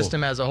education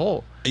system as a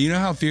whole. You know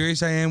how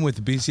furious I am with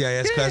the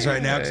BCIS class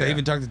right now? Because I yeah.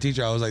 even talked to the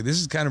teacher. I was like, this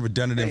is kind of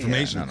redundant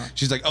information. no.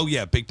 She's like, oh,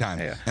 yeah, big time.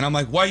 Yeah. And I'm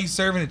like, why are you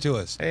serving it to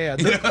us? Yeah,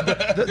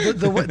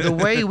 the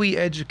way we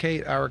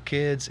educate our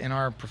kids and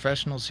our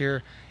professionals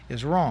here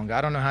is wrong.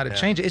 I don't know how to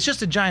change it. It's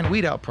just a giant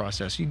weed out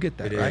process. You get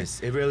that, It right?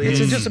 is. It really It's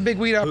is. just a big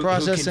weed out Who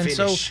process, can and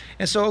finish?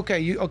 so okay,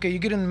 you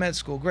get into med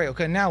school, great.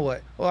 Okay, now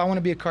what? Well, I want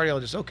to be a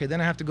cardiologist. Okay, then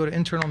I have to go to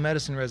internal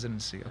medicine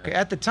residency. Okay,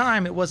 at the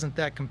time it wasn't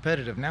that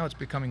competitive. Now it's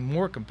becoming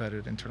more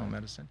competitive, internal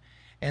medicine,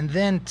 and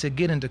then to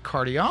get into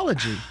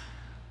cardiology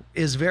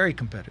is very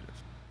competitive.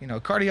 You know,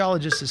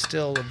 cardiologist is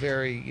still a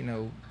very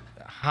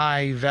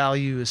high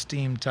value,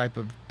 esteemed type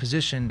of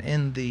position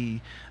in the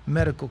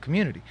medical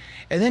community.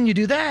 And then you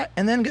do that,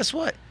 and then guess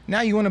what?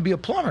 Now you want to be a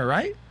plumber,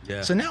 right?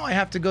 Yeah. So now I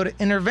have to go to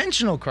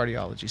interventional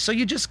cardiology. So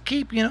you just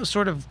keep,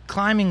 sort of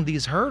climbing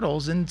these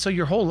hurdles, and so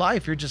your whole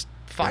life you're just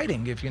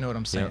fighting, if you know what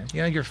I'm saying.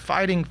 Yep. You're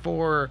fighting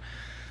for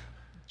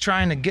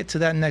trying to get to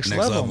that next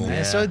level, man.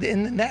 yeah. So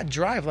in that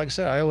drive, like I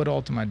said, I owe it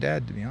all to my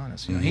dad, to be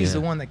honest. He's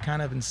the one that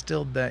kind of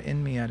instilled that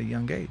in me at a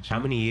young age. How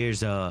many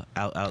years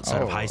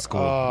outside of high school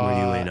were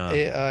you in?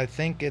 I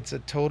think it's a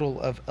total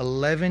of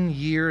 11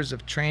 years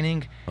of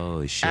training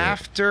Holy shit.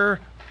 after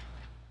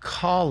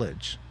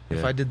college, if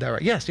Yeah. I did that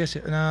right. Yes. It's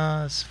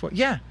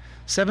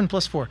 7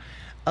 plus 4.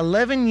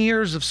 11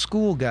 years of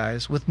school,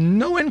 guys, with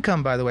no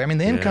income, by the way. I mean,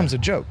 the income's a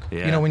joke,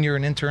 Yeah. when you're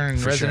an intern and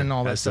For resident sure. and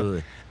all that Absolutely.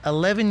 stuff.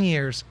 11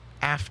 years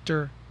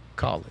after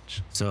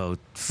college. So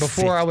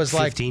Before I was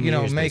like, 15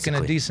 years, making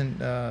a basically.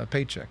 decent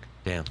paycheck.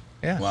 Damn.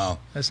 Yeah. Wow.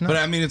 That's But nuts.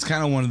 I mean, it's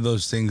kind of one of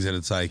those things that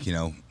it's like,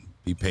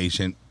 be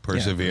patient,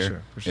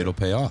 persevere. for sure. It'll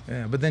pay off.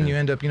 Yeah, but then you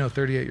end up,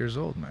 38 years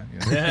old, man.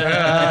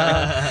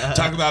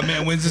 Talk about,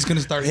 man, when's this going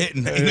to start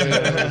hitting? For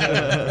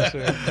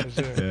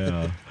sure.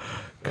 Yeah.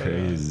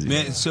 Crazy.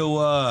 Man, so,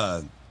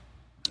 I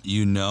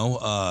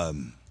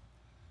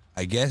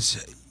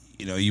guess,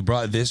 you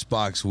brought this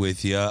box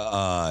with you.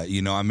 I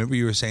remember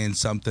you were saying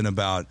something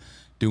about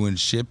doing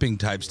shipping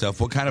type stuff.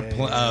 What kind of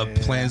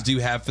plans do you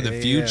have for the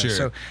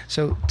future?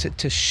 So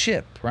to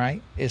ship,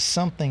 right, is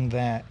something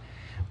that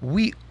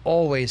we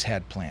always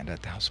had planned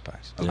at the House of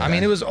Pies. Okay. I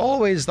mean, it was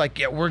always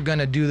like, we're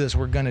gonna do this,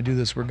 we're gonna do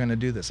this, we're gonna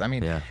do this. I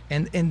mean,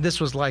 and this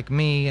was like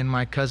me and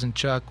my cousin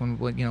Chuck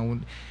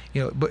when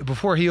but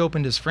before he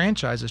opened his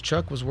franchises,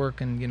 Chuck was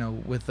working,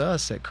 with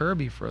us at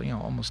Kirby for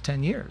almost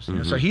 10 years.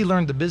 So he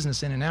learned the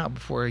business in and out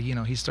before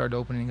he started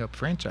opening up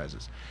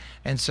franchises,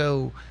 and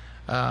so.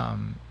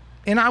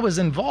 And I was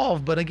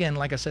involved, but again,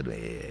 like I said,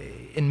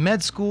 in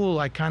med school,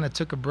 I kind of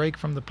took a break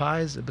from the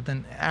pies. But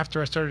then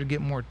after I started to get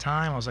more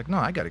time, I was like, no,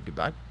 I got to get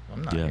back.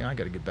 I'm not. I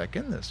got to get back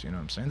in this. You know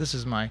what I'm saying? This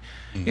is my,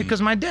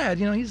 because my dad,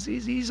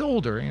 he's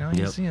older.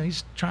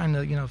 He's trying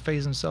to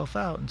phase himself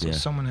out, and so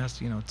someone has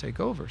to take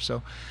over.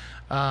 So,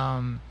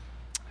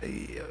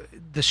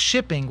 the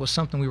shipping was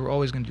something we were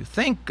always going to do.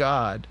 Thank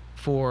God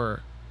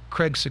for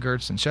Craig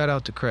Sigurdsson. Shout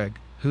out to Craig,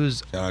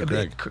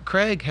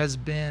 Craig has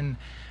been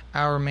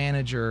our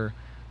manager.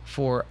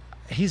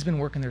 He's been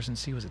working there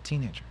since he was a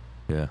teenager.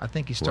 Yeah. I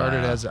think he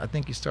started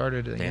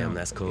Damn,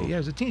 that's cool. Yeah,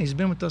 as a teenager. He's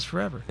been with us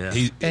forever. Yeah.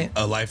 He's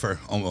a lifer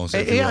almost.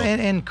 If you Yeah, will.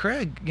 and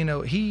Craig,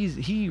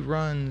 he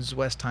runs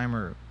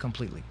Westheimer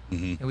completely.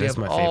 And we That's have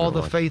my all favorite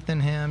the one. faith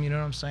in him. You know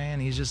what I'm saying?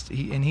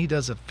 He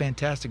does a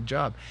fantastic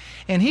job.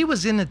 And he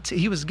was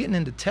he was getting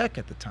into tech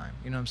at the time.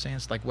 You know what I'm saying?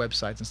 It's like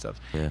websites and stuff.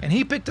 Yeah. And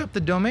he picked up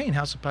the domain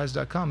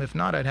houseofpies.com. If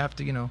not, I'd have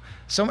to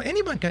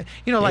anybody can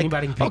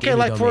Anybody can pick okay, any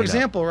like for domain up.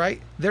 example,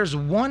 right? There's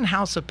one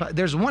House of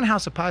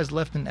Pies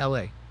left in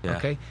L.A. Yeah.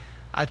 Okay,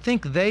 I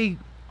think they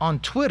on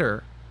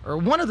Twitter or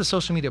one of the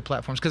social media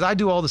platforms, because I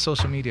do all the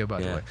social media, by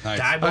the way. Nice.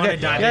 I want to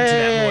dive Yeah, into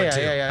yeah, that more yeah,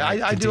 too. yeah,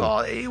 yeah. I do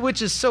all,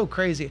 which is so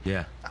crazy.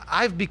 Yeah.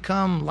 I've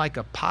become like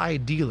a pie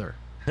dealer.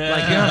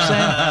 Like, you know what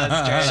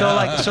I'm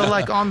saying? So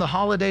like on the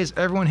holidays,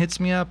 everyone hits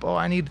me up. Oh,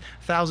 I need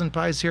 1,000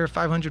 pies here,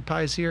 500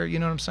 pies here. You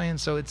know what I'm saying?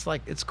 So it's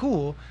like, it's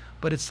cool,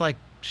 but it's like,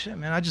 shit,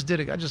 man, I just did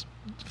it. I just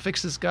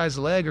fixed this guy's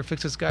leg or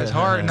fixed this guy's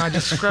heart, and I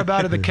just scrub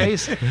out of the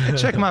case,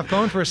 check my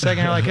phone for a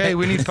second. They're like, hey,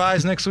 we need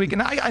pies next week.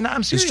 And I'm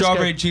The serious.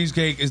 strawberry guys.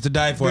 cheesecake is to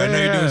die for. I know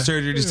you're Yeah. doing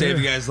surgery to save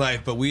the guy's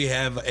life, but we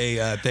have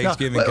a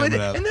Thanksgiving No, coming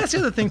up. And that's the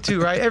other thing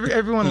too, right?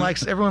 Everyone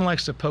likes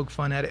to poke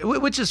fun at it,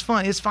 which is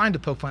fun. It's fine to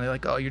poke fun at it.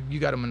 Like, oh, you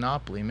got a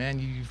monopoly, man.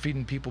 You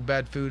feeding people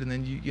bad food, and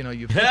then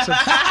you fix it.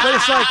 But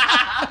it's like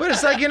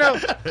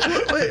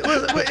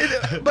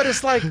but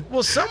it's like,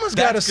 well, someone's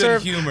got to That's good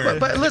serve. humor.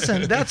 But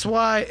listen, that's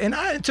why. And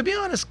to be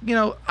honest,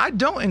 I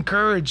don't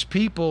encourage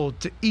people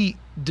to eat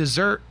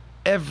dessert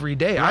every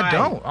day. I Right.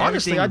 don't.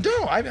 Honestly, I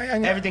don't.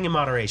 Everything in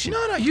moderation.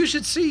 No, you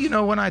should see,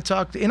 when I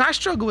talk and I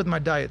struggle with my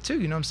diet too,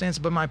 you know what I'm saying?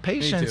 But my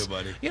patients,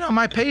 buddy.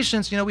 my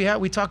patients,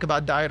 we talk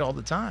about diet all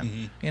the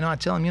time. I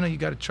tell them, you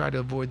got to try to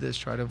avoid this,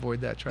 try to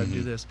avoid that, try to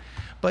do this.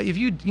 But if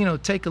you,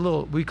 take a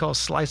little, we call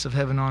slice of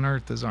heaven on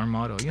earth is our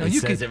motto. It You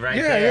says can, it right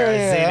yeah, there.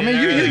 yeah, yeah. I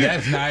mean,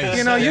 That's nice.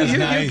 you That's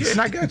nice. and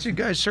I got you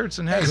guys shirts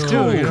and hats That's too.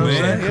 cool, You know what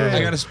I'm man. saying? Yeah, I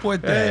yeah. got to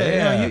support that.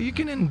 Yeah, Yeah. you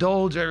can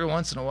indulge every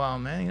once in a while,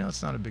 man.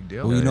 It's not a big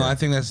deal. Well, I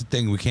think that's the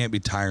thing. We can't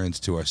can't be tyrants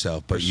to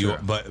ourselves. But sure.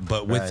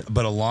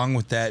 but along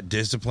with that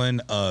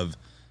discipline of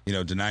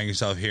denying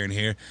yourself here and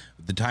here,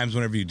 the times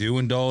whenever you do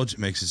indulge, it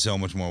makes it so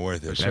much more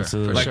worth it. Sure.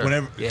 Absolutely. Like sure.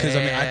 whenever, because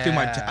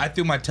I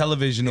threw my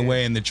television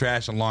away in the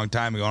trash a long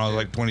time ago. When I was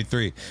like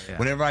 23. Yeah.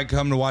 Whenever I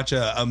come to watch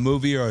a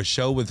movie or a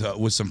show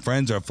with some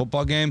friends or a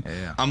football game,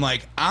 Yeah. I'm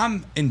like,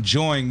 I'm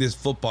enjoying this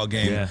football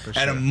game Yeah.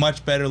 at a sure.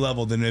 much better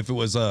level than if it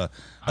was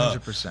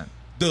 100%.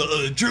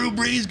 Drew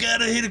Brees got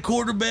to hit a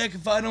quarterback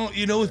if I don't,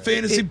 with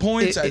fantasy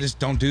points. I just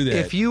don't do that.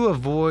 If you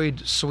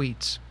avoid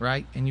sweets,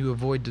 right, and you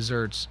avoid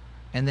desserts,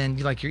 and then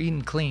you're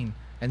eating clean,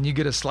 and you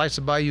get a slice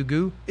of Bayou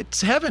Goo,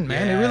 it's heaven,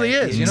 man. It really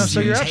is. So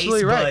you're Taste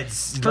absolutely right.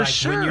 buds, For like,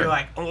 sure. When you're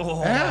like,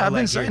 oh, Yeah, I've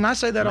been like saying, your and I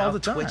say that all the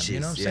mouth time. twitches. You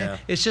know what I'm saying?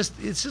 Yeah.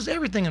 It's just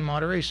everything in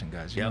moderation,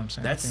 guys. You know what I'm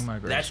saying? That's Everything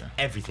in moderation.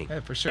 everything. Yeah,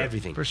 for sure.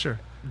 Everything. For sure.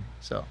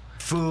 So.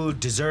 Food,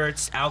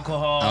 desserts,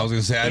 alcohol. I was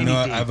gonna say, I know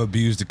anything. I've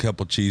abused a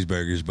couple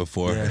cheeseburgers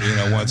before,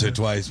 once or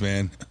twice,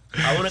 man.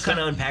 I want to kind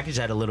of unpackage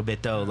that a little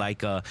bit though, like,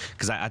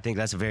 because I think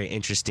that's a very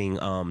interesting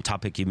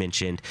topic you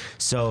mentioned.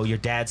 So your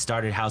dad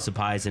started House of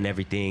Pies and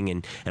everything,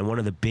 and one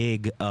of the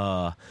big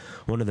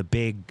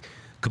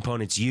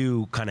components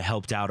you kind of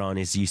helped out on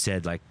is, you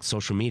said, like,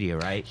 social media,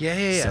 right?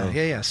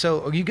 Yeah.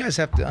 So you guys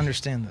have to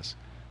understand this.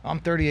 I'm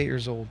 38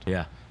 years old.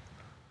 Yeah.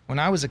 When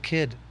I was a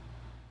kid,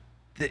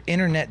 the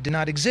internet did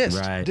not exist.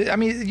 Right. I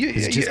mean,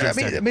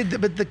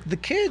 but the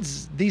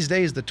kids these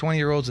days, the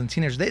 20-year-olds and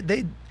teenagers,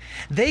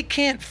 they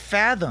can't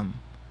fathom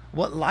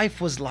what life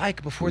was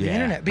like before the Yeah,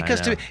 internet.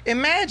 Because I know.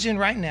 imagine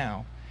right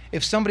now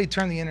if somebody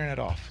turned the internet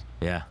off.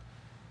 Yeah.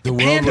 The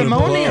world would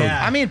Pandemonium.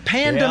 have I mean,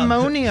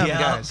 pandemonium,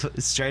 guys.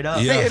 Straight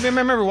up. Yeah.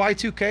 Remember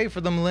Y2K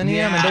for the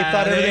millennium, and they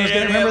thought everything was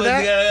going to remember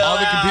that? all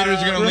the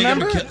computers are gonna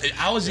Remember? link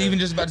up. I was even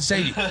just about to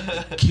say,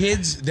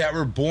 kids that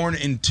were born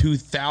in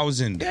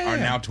 2000 Yeah, are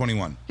yeah. now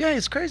 21 Yeah,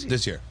 it's crazy.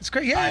 this year. It's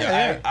crazy.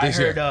 Yeah. I This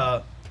year.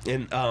 heard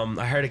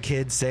I heard a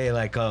kid say,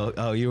 like,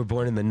 oh, you were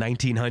born in the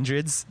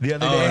 1900s the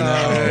other Oh, day. no.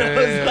 I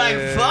was like,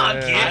 fuck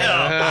I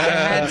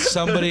yeah. had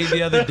somebody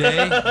the other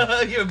day.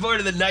 You were born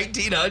in the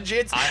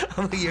 1900s?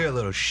 I'm like, you're a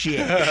little shit.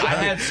 I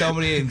had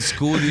somebody in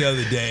school the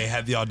other day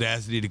have the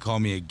audacity to call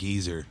me a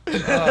geezer.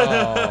 He's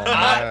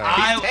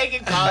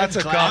taking college That's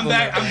a class.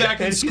 I'm back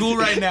in school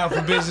right now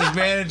for business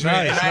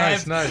management. Nice,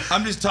 and nice.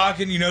 I'm just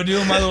talking,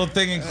 doing my little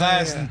thing in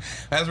class. And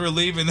as we're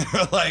leaving, they're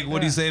like, "What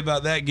do you say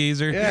about that,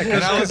 geezer?" Yeah,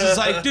 and I was just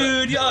like,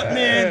 "Dude,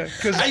 man,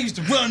 Yeah, I used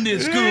to run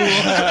this school.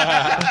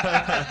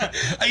 I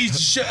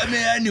used to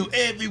I knew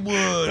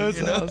everyone."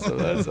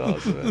 That's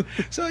awesome. Man.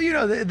 So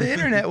the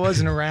internet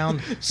wasn't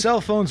around.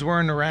 Cell phones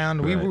weren't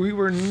around. Right. We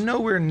were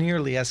nowhere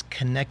nearly as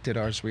connected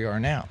as we are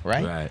now,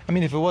 right? Right. I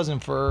mean, if it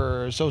wasn't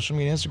for social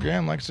media,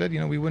 Instagram, like I said,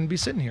 we wouldn't be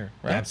sitting here,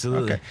 right?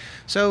 Absolutely. Okay.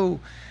 So,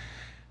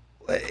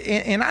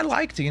 and I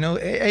liked it.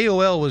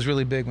 AOL was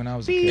really big when I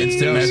was a kid.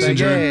 Instant You know what I'm saying?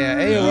 Messenger.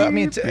 Yeah. AOL. I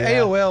mean, Yeah.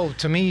 AOL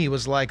to me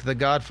was like the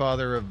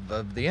godfather of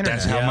the internet.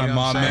 That's how you my know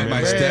mom what I'm met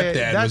my saying?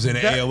 stepdad. Was in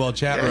an AOL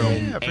chat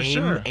room. Yeah, for AIM,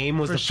 sure. AIM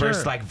was For the sure.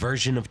 first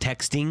version of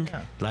texting.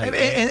 Like,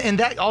 And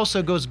that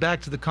also goes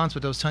back to the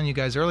concept I was telling you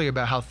guys earlier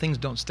about how things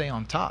don't stay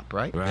on top,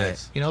 right? Right.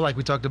 Yes. Like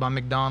we talked about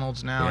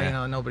McDonald's now,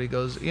 Yeah. nobody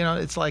goes,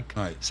 it's like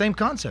Right. same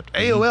concept.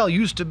 AOL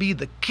used to be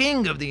the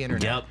king of the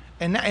internet. Yep.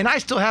 And I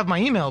still have my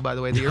email, by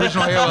the way, the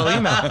original AOL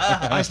email.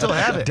 I still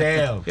have it.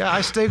 Damn. Yeah, I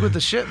stayed with the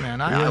shit, man.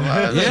 That's Yeah.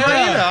 my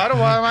email. I don't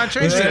why am I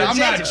changing Listen, it? I'm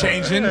not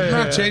changing. I'm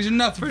not changing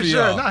nothing For for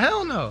sure. y'all. No,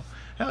 hell no.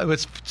 Hell,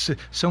 it's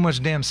so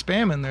much damn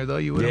spam in there, though.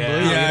 You wouldn't Yeah.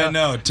 believe it. Yeah, I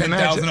know.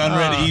 10,000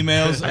 unread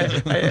emails.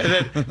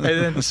 And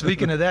then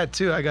speaking of that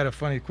too, I got a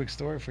funny quick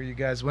story for you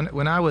guys.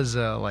 When I was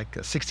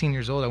 16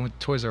 years old, I went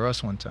to Toys R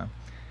Us one time,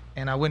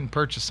 and I went and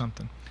purchased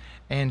something,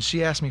 and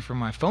she asked me for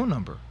my phone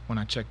number when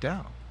I checked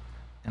out,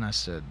 and I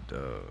said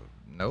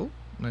no.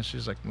 And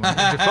she's like, well, I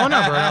need your phone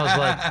number. And I was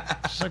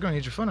like, she's like, I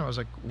need your phone number. I was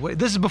like, wait,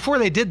 this is before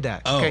they did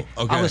that. Oh, okay.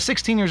 I was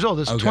 16 years old.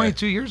 This is Okay.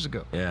 22 years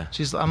ago. Yeah.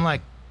 I'm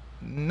like,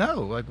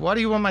 no. Like, why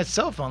do you want my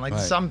cell phone? Like,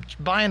 Right. I'm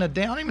buying I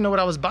don't even know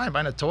what I was buying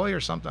a toy or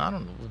something. I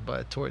don't know. Buy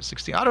a toy at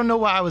 16. I don't know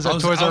why I was at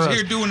Toys R Us. I was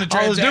here doing the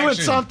I was doing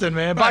transaction. something,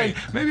 man. Right.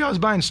 Maybe I was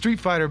buying Street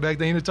Fighter back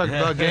then. Talking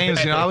about games.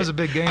 I was a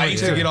big gamer I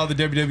used too. to get all the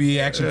WWE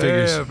action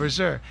figures. Yeah, for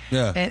sure.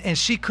 Yeah. And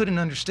she couldn't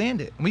understand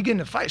it. We get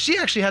in a fight. She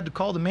actually had to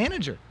call the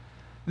manager.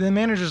 The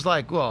manager's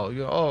like, well,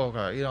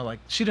 okay, like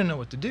she didn't know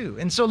what to do.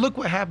 And so look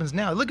what happens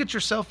now. Look at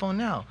your cell phone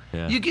now.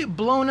 Yeah. You get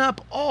blown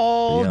up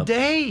all Yep.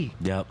 day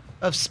Yep.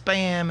 of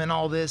spam and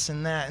all this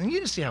and that. And you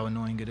just see how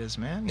annoying it is,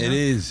 man. It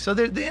is. So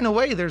in a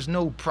way, there's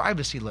no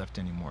privacy left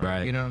anymore.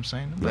 Right. You know what I'm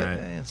saying? But Right.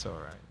 it's all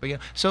right. But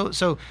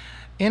so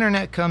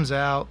internet comes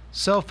out,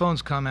 cell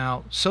phones come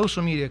out,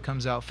 social media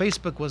comes out.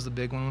 Facebook was the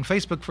big one. When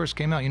Facebook first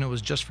came out, it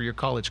was just for your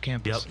college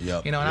campus.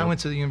 Yep. And I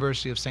went to the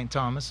University of St.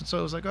 Thomas, and so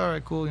it was like, all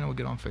right, cool, we'll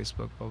get on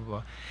Facebook, blah, blah,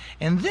 blah.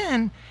 And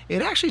then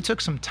it actually took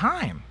some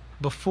time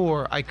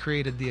before I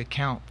created the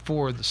account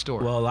for the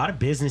store. Well, a lot of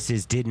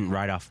businesses didn't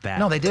right off bat.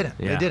 No, they didn't.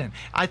 Yeah. They didn't.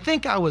 I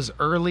think I was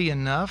early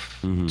enough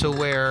to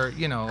where,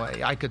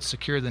 I could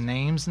secure the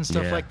names and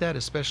stuff Yeah. like that,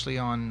 especially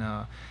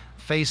on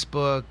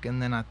Facebook,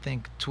 and then I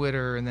think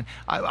Twitter, and then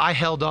I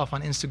held off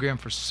on Instagram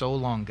for so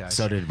long, guys.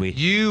 So did we.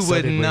 You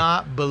would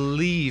not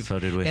believe. So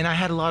did we. And I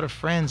had a lot of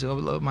friends.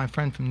 My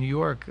friend from New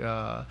York,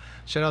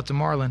 shout out to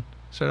Marlon.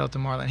 Shout out to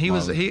Marlon.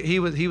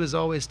 He was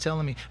always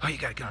telling me, "Oh, you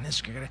gotta get on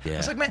Instagram." I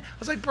was like, man,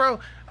 bro,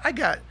 I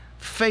got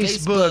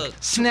Facebook,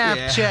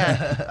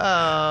 Snapchat.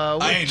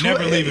 I ain't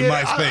never leaving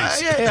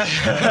MySpace.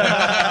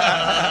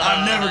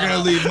 I'm never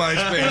gonna leave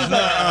MySpace.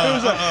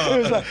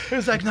 It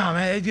was like, no,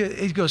 man.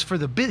 He goes for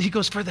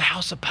the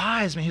House of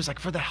Pies, man. He was like,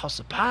 for the House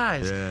of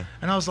Pies, and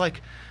I was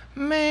like,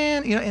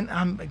 man, and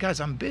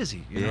I'm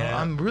busy.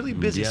 I'm really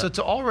busy. So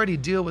to already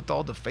deal with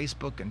all the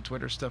Facebook and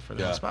Twitter stuff for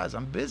the House of Pies,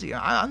 I'm busy.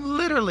 I'm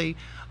literally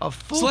a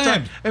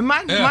full-time. And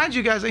mind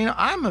you guys,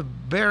 I'm a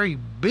very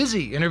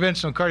busy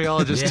interventional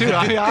cardiologist too.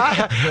 I mean,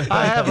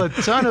 I have a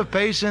ton of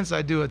patients.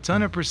 I do a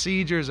ton of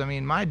procedures. I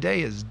mean, my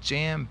day is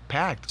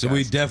jam-packed. So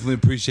we definitely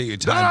appreciate your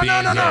time being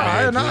here.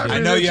 I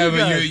know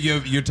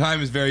your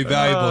time is very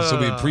valuable, so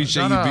we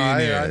appreciate you being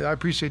here. I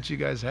appreciate you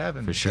guys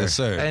having me. For sure. Yes,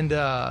 sir.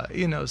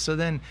 And so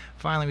then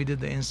finally we did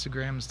the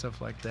Instagram and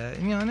stuff like that.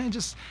 And and it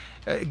just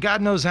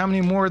God knows how many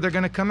more they're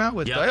going to come out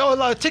with.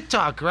 Like,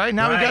 TikTok, right?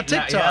 Now we got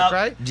TikTok,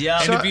 right? Yeah.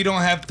 And if you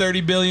don't have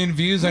 30 billion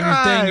views on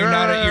your thing, you're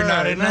not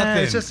at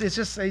nothing.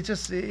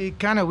 It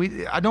kind of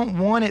I don't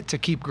want it to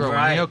keep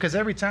growing, because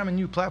every time a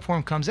new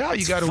platform comes out,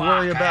 you got to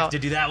worry about. I have to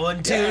do that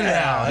one too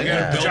now. You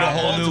got to build a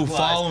whole new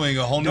following,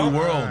 a whole new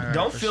world.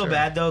 Don't feel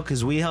bad though,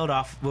 because we held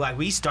off. Like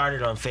we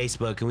started on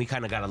Facebook and we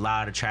kind of got a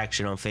lot of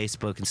traction on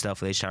Facebook and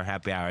stuff with H-Town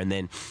Happy Hour, and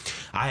then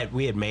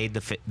we had made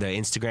the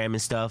Instagram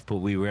and stuff, but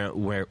we weren't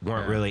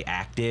really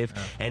active,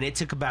 and it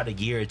took about a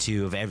year or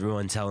two of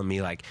everyone telling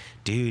me like,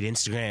 dude,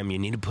 Instagram, you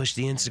need to push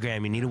the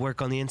Instagram, you need to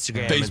work on the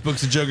Instagram.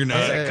 Facebook's a juggernaut. I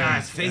was like,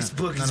 guys,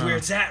 Facebook is where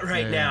it's at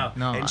right now.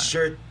 And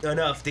sure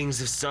enough, things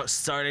have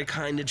started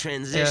kind of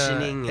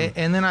transitioning.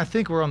 And then I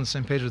think we're on the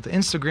same page with the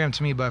Instagram.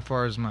 To me, by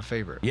far, is my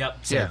favorite.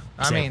 Yep. Same.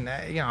 I mean,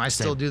 I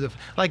still do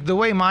the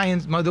way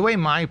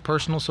my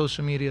personal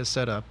social media is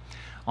set up.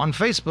 On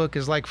Facebook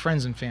is like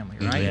friends and family,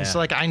 right? It's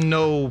like I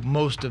know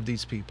most of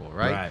these people,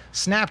 right?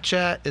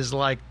 Snapchat is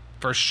like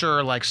for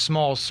sure like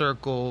small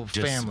circle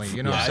family.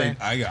 You know what I'm saying?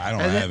 I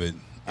don't have it.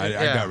 I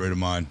got rid of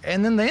mine.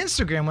 And then the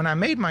Instagram, when I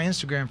made my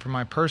Instagram for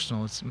my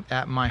personal, it's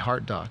at My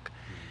Heart Doc.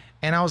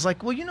 And I was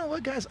like, well, you know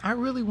what, guys? I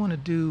really want to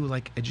do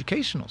like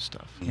educational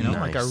stuff.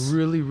 Like I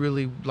really,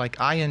 really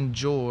I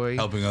enjoy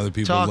helping other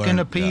people, talking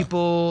to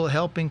people,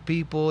 helping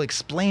people,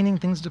 explaining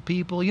things to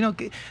people.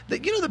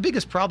 The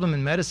biggest problem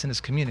in medicine is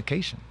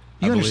communication.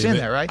 You understand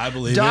that, right? I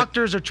believe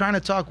Doctors are trying to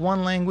talk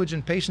one language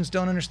and patients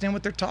don't understand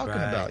what they're talking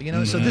about.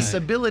 So this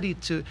ability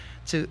to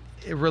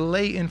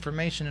relay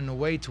information in a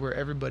way to where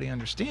everybody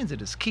understands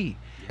it is key.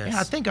 Yes. And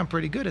I think I'm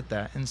pretty good at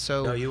that. And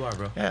so no, you are,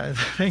 bro. Yeah,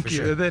 thank you.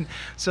 Sure. Then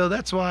so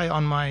that's why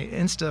on my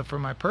Insta for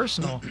my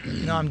personal,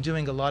 I'm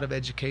doing a lot of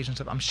education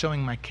stuff. I'm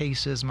showing my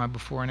cases, my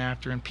before and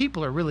after, and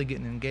people are really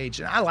getting engaged.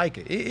 And I like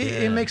it.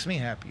 It makes me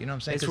happy. You know what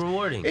I'm saying? It's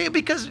rewarding.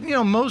 Because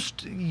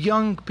most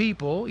young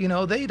people,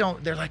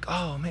 they're like,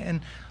 oh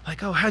man,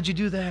 like, oh, how'd you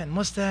do that? And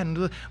what's that?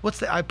 And what's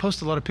that? I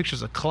post a lot of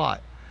pictures of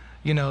clot.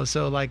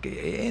 So like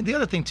the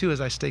other thing too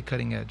is I stay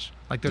cutting edge.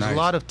 Like there's a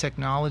lot of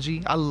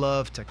technology. I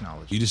love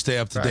technology. You just stay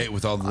up to date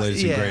with all the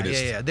latest and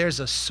greatest. Yeah.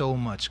 There's so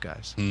much,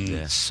 guys.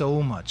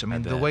 So much. I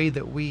mean, the way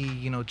that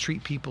we,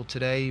 treat people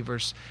today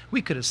versus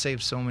we could have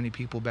saved so many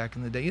people back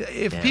in the day.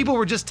 If people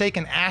were just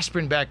taking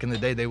aspirin back in the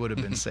day, they would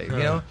have been saved.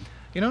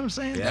 You know what I'm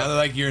saying? Yeah. Now they're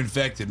like, you're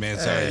infected, man.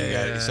 Sorry, you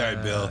got it. Sorry,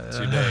 Bill. It's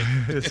your day.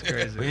 It's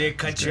crazy. We need to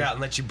cut you out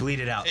and let you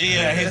bleed it out.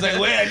 Yeah, he's like,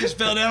 wait, I just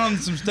fell down on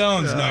some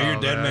stones. No, you're a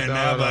dead man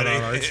now,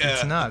 buddy.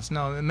 It's nuts.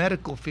 No, the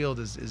medical field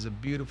is a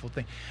beautiful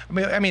thing.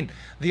 I mean,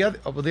 the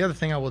other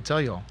thing I will tell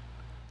you all,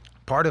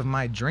 part of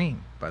my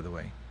dream, by the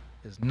way,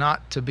 is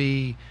not to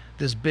be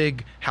this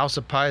big House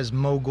of Pies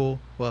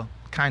mogul. Well,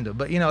 kind of,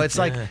 but it's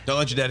like don't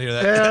let your dad hear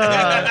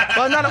that.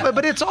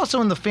 But it's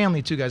also in the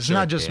family too, guys. It's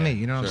not just me.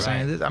 You know what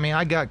I'm saying? I mean,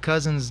 I got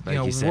cousins,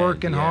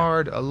 working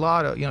hard. A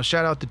lot of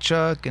shout out to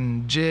Chuck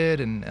and Jid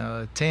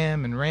and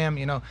Tim and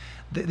Ram.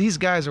 These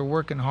guys are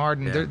working hard,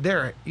 and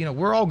they're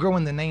we're all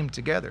growing the name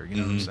together. You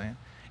know what I'm saying?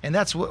 And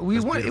that's what we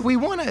want. Beautiful. We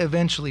want to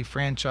eventually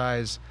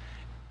franchise,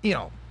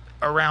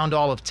 around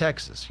all of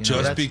Texas.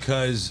 Just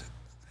because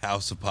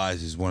House of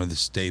Pies is one of the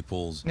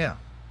staples.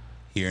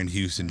 Here in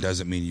Houston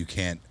doesn't mean you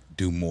can't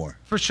do more.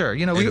 For sure.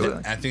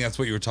 I think that's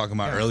what you were talking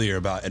about earlier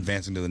about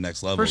advancing to the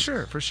next level. For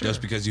sure.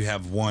 Just because you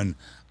have one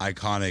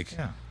iconic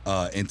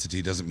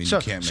entity doesn't mean you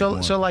can't make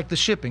more. So like the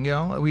shipping,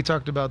 we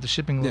talked about the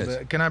shipping a little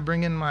bit. Can I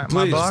bring in my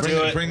box?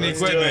 Bring the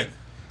equipment.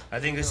 I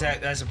think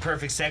that's a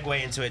perfect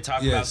segue into it.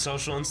 Talk about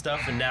social and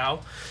stuff, and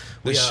now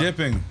the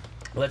shipping.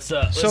 Let's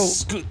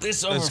scoot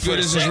this over. Let's scoot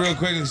this just real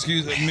quick.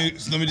 Excuse me.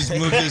 Let me just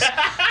move this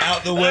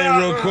out the way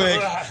real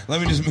quick.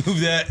 Let me just move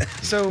that.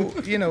 So,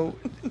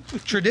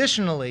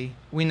 traditionally,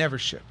 we never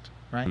shipped,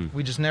 right?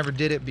 We just never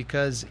did it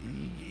because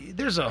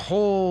there's a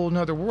whole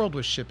nother world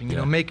with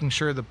shipping, making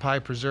sure the pie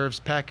preserves,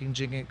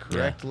 packaging it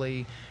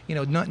correctly,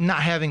 not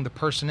having the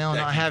personnel,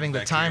 not having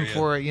the time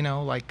for it,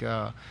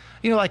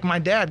 like my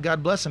dad,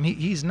 God bless him,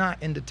 he's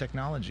not into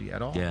technology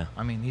at all. Yeah.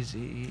 I mean,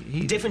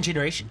 he Different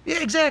generation.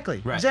 Yeah,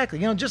 exactly. Right. Exactly.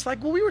 Just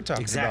like what we were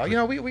talking Exactly.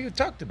 about. We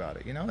talked about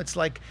it. It's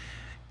like,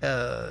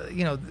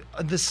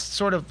 this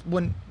sort of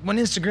when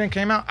Instagram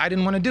came out, I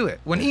didn't want to do it.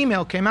 When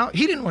email came out,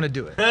 he didn't want to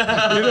do it. You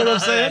know what I'm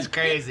saying? That's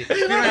crazy.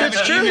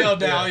 It's true. Email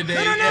nowadays.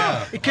 No.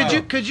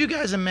 Yeah. Could you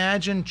guys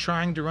imagine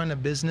trying to run a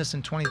business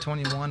in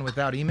 2021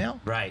 without email?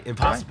 Right.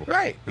 Impossible.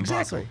 Right.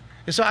 Impossible. Exactly.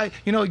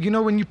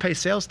 So when you pay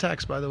sales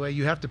tax, by the way,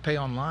 you have to pay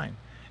online.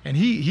 And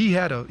he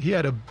had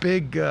a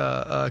big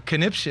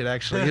conniption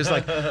actually. He was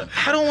like,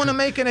 I don't want to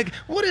make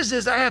what is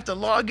this? I have to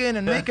log in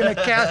and make an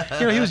account.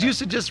 He was used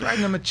to just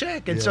writing them a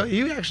check, and so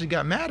he actually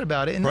got mad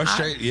about it. And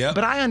Frustrated, yeah.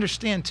 But I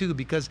understand too,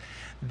 because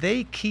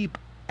they keep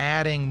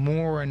adding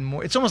more and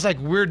more. It's almost like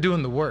we're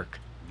doing the work.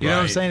 You know what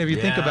I'm Right. saying? If you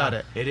think Yeah, about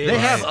it, it is. they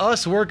have Right.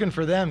 us working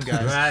for them,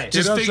 guys. Right. You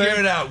Just know what I'm figure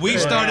saying? it out. We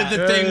started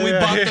the thing. We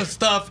bought the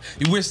stuff.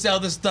 We sell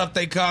the stuff.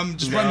 They come.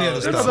 Just run the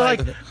other No, stuff.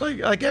 but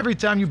like every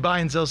time you buy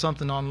and sell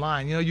something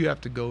online, you have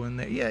to go in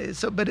there. Yeah.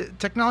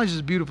 Technology is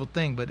a beautiful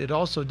thing, but it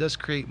also does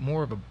create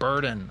more of a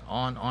burden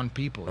on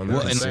people. On you know the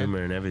what I'm saying?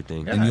 consumer and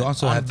everything. Yeah. And you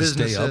also on have to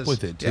stay up businesses.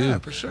 with it too. Yeah,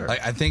 for sure. Like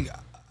I think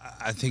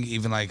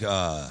even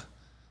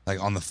like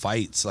on the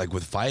fights, like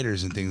with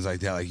fighters and things like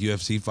that, like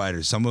UFC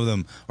fighters, some of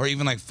them, or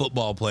even like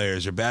football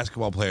players or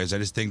basketball players, I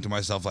just think to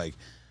myself, like,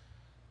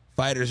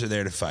 fighters are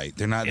there to fight.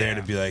 They're not there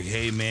to be like,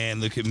 hey man,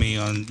 look at me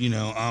on,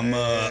 I'm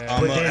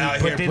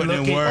out here putting in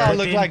work. Well, But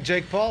look then- like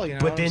Jake Paul, you know.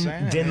 But what I'm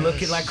saying? then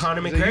look at like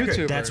Conor He's a McGregor.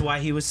 YouTuber. That's why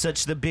he was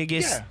such the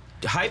biggest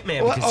hype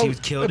man, Well, because he was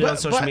killed it but- on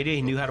social but- media.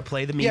 He knew how to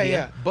play the media.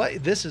 Yeah.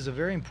 But this is a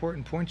very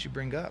important point you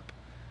bring up.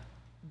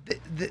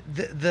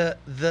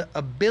 The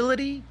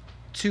ability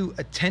to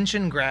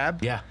attention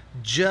grab, Yeah.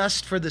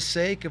 just for the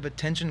sake of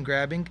attention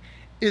grabbing,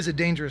 is a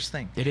dangerous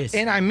thing. It is.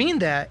 And I mean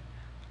that.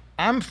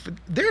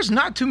 There's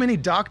not too many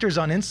doctors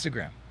on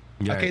Instagram.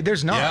 Right. Okay,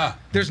 there's not. Yeah.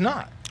 There's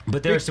not.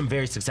 But there are some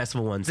very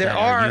successful ones There that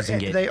are are,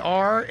 using it. they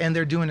are, and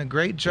they're doing a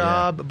great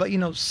job. But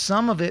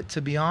some of it,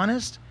 to be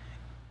honest,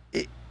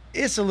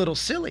 it's a little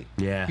silly.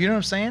 Yeah. You know what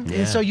I'm saying? Yeah.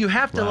 And so you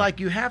have to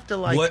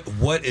Wow.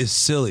 What is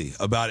silly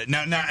about it?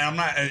 Now I'm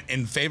not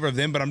in favor of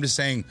them, but I'm just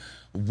saying,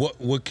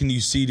 what can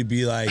you see to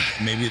be like,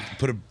 maybe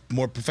put a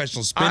more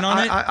professional spin on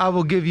it? I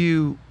will give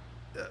you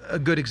a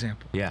good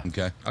example. Yeah.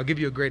 Okay. I'll give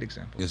you a great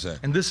example. Yes, sir.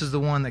 And this is the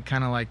one that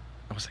kind of I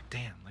was like,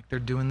 damn, like they're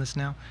doing this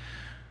now.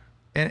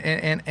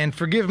 And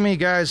forgive me,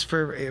 guys,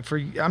 for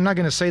I'm not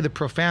going to say the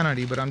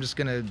profanity, but I'm just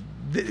going to.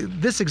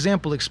 This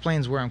example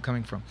explains where I'm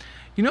coming from.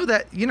 You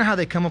know how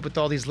they come up with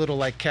all these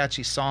little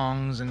catchy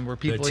songs and where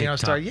people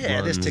start this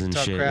ones and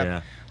TikTok shit, crap.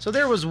 yeah. So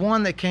there was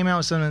one that came out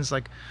with something that's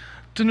like,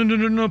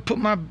 no, put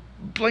my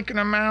blank in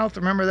her mouth.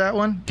 Remember that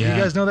one? Yeah.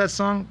 You guys know that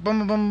song? Boom,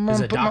 boom, boom, It was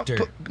boom. a doctor.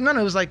 No,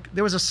 it was like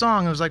there was a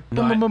song. It was like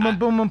No, boom, boom, I- boom,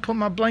 boom, boom, put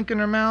my blank in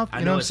her mouth. I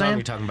You know know what what I'm song saying?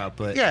 you're talking about,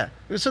 but Yeah.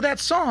 So that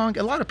song,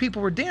 a lot of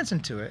people were dancing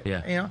to it.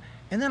 Yeah.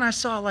 And then I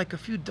saw a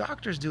few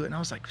doctors do it, and I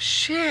was like,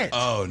 shit.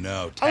 Oh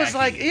no! I was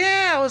like, tacky.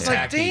 I was like,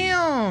 Tacky.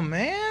 damn,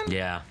 man.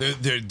 yeah.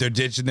 They're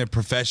ditching their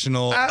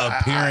professional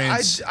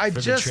appearance. I for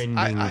the just, trending.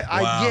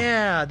 Wow.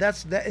 yeah,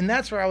 that's that, and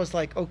that's where I was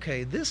like,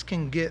 okay, this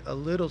can get a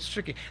little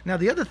tricky. Now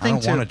the other I thing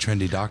don't too. want a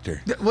trendy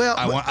doctor. Well,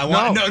 I want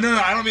no.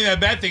 no. I don't mean that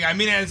bad thing. I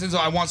mean it in the sense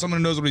of I want someone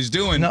who knows what he's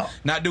doing, No.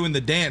 not doing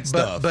the dance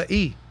stuff. But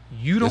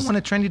you don't Yes. want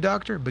a trendy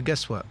doctor, but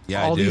guess what?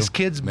 Yeah, I all do. these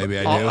kids, Maybe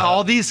I all, do.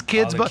 all these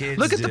kids, the but kids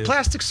look at the do.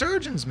 plastic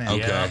surgeons, man.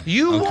 Okay. Yeah.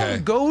 You Okay.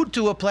 won't go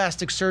to a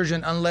plastic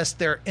surgeon unless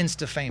they're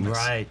Insta famous.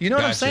 Right. You know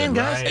what I'm Gotcha. saying,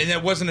 guys? Right. And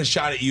that wasn't a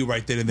shot at you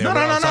right then and there. No,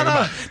 when no, I was no, talking no,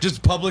 about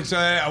just public.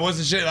 I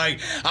wasn't shit.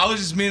 I was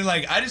just meaning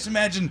I just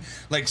imagine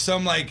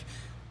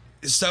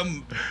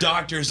some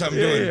doctor or something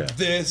doing yeah.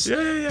 this, Yeah.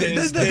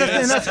 this,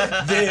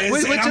 That's- this.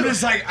 Wait, And I'm too.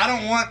 just I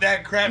don't want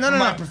that crap from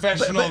my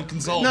professional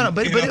consultant.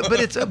 But you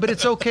know? but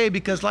it's okay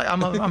because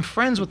I'm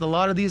friends with a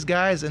lot of these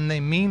guys and they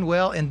mean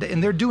well and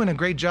they're doing a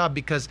great job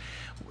because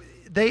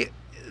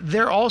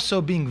they're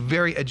also being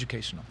very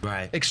educational.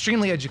 Right.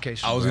 Extremely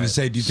educational. I was going to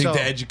say, do you think So-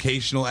 the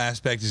educational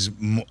aspect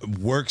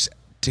works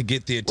to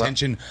get the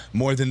attention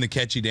more than the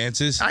catchy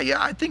dances?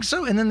 Yeah, I think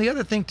so. And then the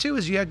other thing too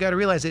is you got to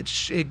realize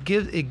it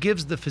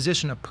gives the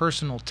physician a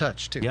personal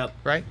touch too. Yep.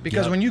 Right?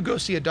 Because Yep. when you go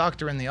see a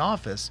doctor in the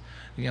office,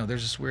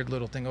 there's this weird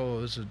little thing.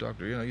 Oh, this is a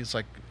doctor. It's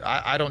like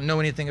I don't know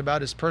anything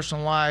about his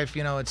personal life.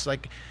 It's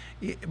like,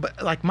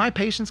 but like my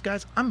patients,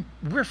 guys,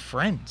 we're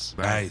friends.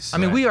 Nice. I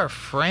mean, we are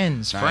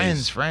friends,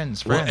 Nice.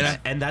 friends. Well, and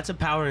And that's a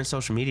power in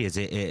social media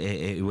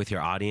is with your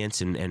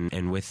audience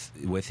and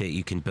with it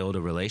you can build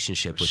a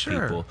relationship with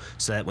Sure. people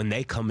so that when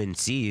they come and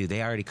see you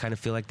they already kind of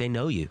feel like they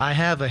know you. I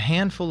have a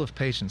handful of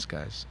patients,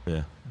 guys,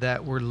 Yeah.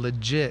 that were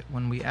legit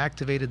when we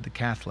activated the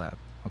cath lab.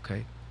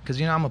 Okay. Because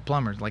I'm a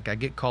plumber. Like I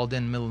get called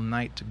in middle of the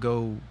night to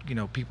go.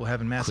 People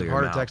having massive Clear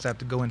heart them out. attacks. I have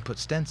to go and put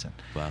stents in.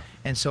 Wow.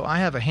 And so I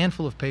have a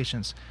handful of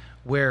patients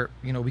where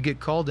we get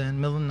called in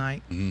middle of the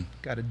night.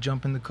 Got to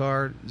jump in the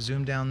car,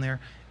 zoom down there,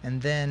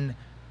 and then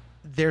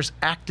there's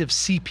active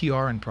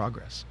CPR in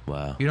progress.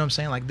 Wow. You know what I'm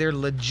saying? Like their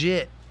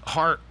legit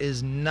heart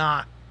is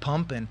not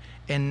pumping,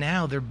 and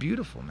now they're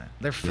beautiful, man.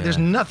 There's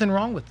nothing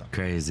wrong with them.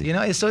 Crazy. You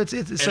know, so it's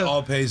It so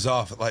all pays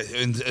off. Like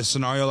in a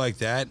scenario like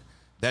that,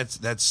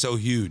 that's so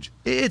huge.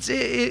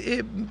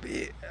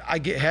 I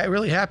get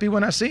really happy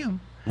when I see them.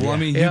 Well, I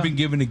mean, you've been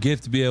given a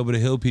gift to be able to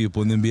heal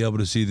people and then be able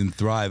to see them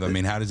thrive. I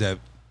mean, how does that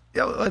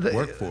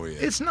work for you?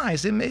 It's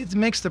nice. It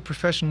makes the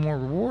profession more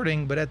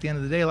rewarding, but at the end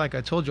of the day, like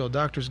I told you, all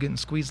doctors getting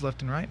squeezed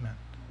left and right, man.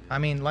 I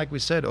mean, like we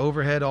said,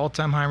 overhead,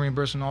 all-time high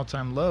reimbursement,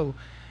 all-time low.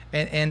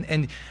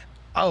 And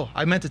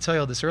I meant to tell you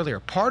all this earlier.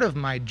 Part of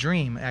my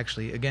dream,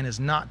 actually, again, is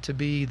not to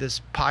be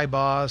this pie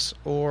boss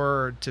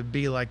or to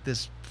be like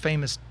this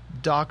famous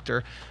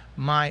doctor.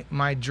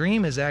 My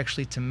dream is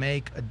actually to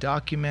make a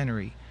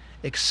documentary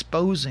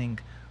exposing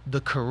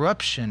the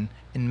corruption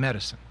in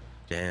medicine.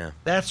 Damn.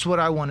 That's what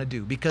I want to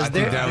do, because I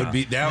think that would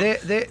be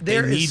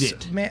they need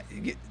it. Man,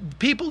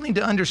 people need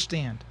to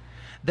understand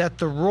that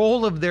the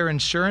role of their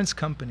insurance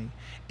company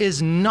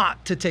is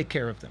not to take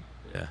care of them.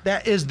 Yeah.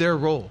 That is their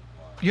role.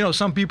 You know,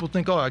 some people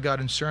think, oh, I got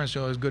insurance,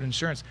 it's good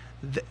insurance.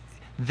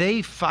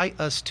 They fight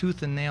us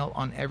tooth and nail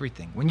on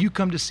everything. When you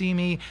come to see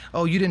me,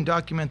 oh, you didn't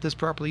document this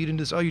properly, you didn't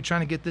do this, oh, you're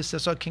trying to get this,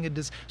 oh, can't get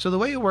this. So the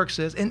way it works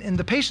is, and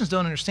the patients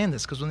don't understand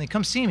this, because when they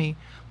come see me,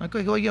 I'm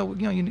like, oh, yeah, we're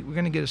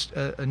going to get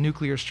a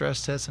nuclear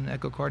stress test and an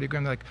echocardiogram.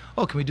 They're like,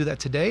 oh, can we do that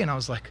today? And I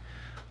was like,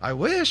 I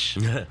wish.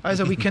 I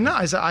said, we cannot.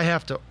 I said, I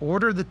have to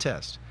order the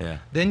test. Yeah.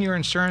 Then your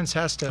insurance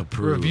has to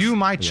Approve. review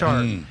my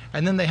chart,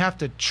 and then they have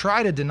to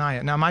try to deny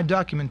it. Now, my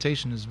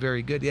documentation is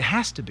very good. It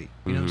has to be.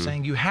 You know what I'm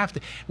saying? You have to,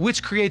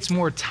 which creates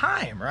more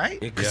time, right?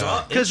 Because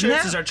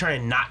insurances are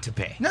trying not to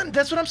pay. No,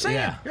 that's what I'm saying.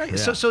 Yeah. Right?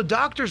 Yeah. So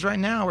doctors right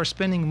now are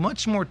spending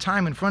much more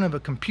time in front of a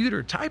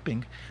computer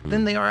typing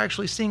than they are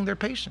actually seeing their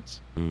patients.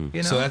 You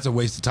know? So that's a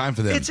waste of time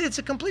for them. It's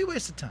a complete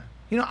waste of time.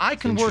 You know, I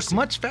can work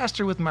much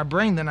faster with my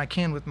brain than I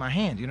can with my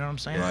hand. You know what I'm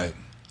saying? Right.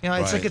 You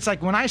know, Right. it's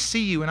like when I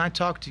see you and I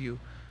talk to you,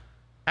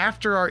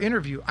 after our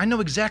interview, I know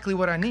exactly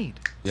what I need.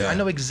 Yeah. I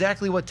know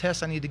exactly what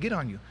tests I need to get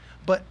on you.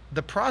 But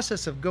the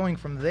process of going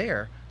from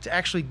there to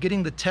actually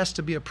getting the test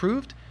to be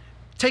approved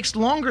takes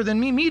longer than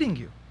me meeting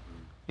you.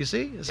 You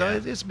see? So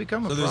it's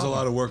become a So problem. there's a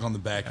lot of work on the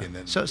back end.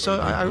 That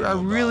So I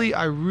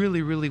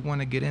really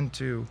want to get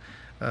into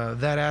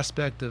that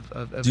aspect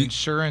of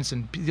insurance,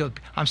 and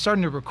I'm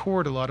starting to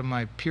record a lot of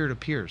my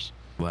peer-to-peers.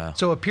 Wow.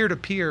 So a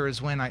peer-to-peer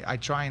is when I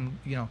try and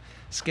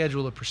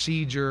schedule a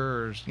procedure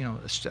or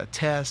a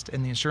test,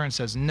 and the insurance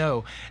says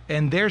no,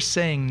 and they're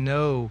saying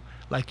no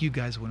like you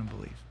guys wouldn't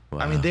believe.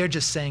 Wow. I mean, they're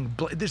just saying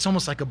it's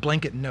almost like a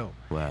blanket no.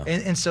 Wow.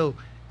 And so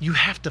you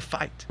have to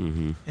fight,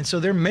 and so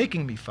they're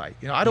making me fight.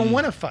 I don't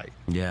want to fight.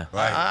 Yeah.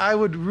 Right. I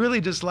would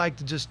really just like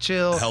to just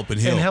chill, Help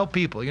and heal. help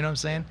people. You know what I'm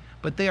saying?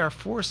 But they are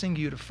forcing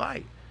you to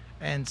fight.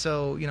 And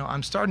so,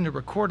 I'm starting to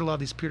record a lot of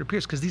these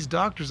peer-to-peers, because these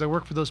doctors that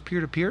work for those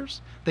peer-to-peers,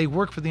 they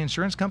work for the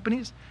insurance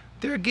companies.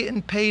 They're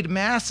getting paid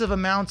massive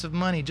amounts of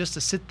money just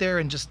to sit there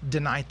and just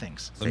deny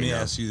things. Let me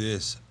ask you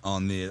this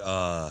on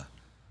the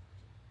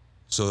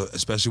so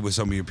especially with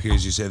some of your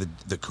peers, you say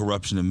that the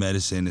corruption of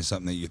medicine is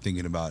something that you're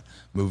thinking about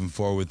moving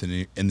forward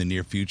with in the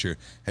near future.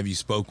 Have you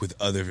spoke with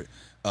other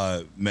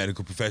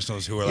medical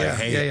professionals who are like,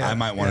 hey, I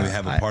might want to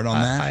have a part on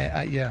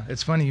that? Yeah,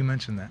 it's funny you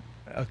mentioned that.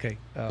 Okay.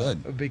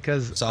 Good.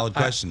 Because Solid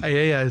question.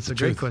 It's a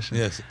great question.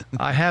 Yes.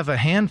 I have a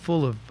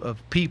handful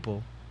of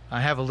people.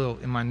 I have a little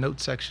in my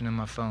notes section in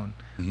my phone.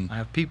 I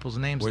have people's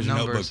names Where's and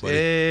your numbers. notebook,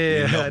 buddy?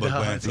 Your notebook,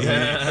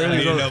 man. You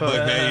need a notebook,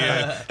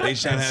 man. They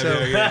should have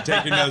it.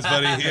 Take your notes,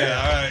 buddy.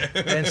 Yeah,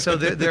 all right. And so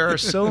there are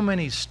so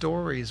many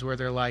stories where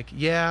they're like,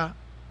 yeah,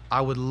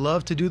 I would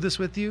love to do this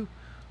with you,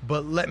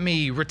 but let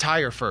me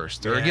retire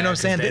first. Or, you know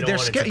what I'm saying? They're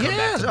scared.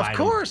 Yes, of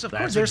course.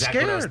 That's They're exactly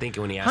scared. what I was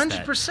thinking when he asked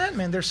that. 100%,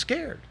 man. They're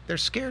scared. They're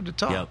scared to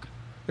talk. Yep.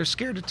 They're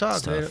scared to talk.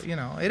 It's tough.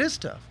 It is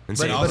tough. And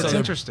But, so but it's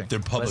interesting. Their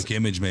public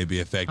image may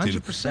be affected.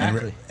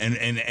 100%.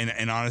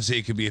 And honestly,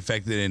 it could be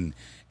affected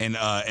in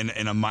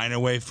a minor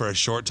way for a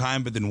short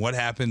time. But then what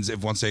happens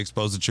if once they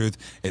expose the truth,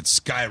 it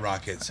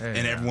skyrockets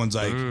and everyone's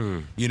like,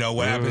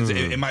 what happens?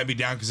 It might be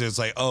down because it's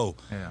like,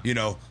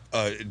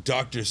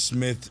 Dr.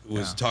 Smith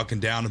was talking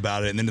down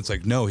about it, and then it's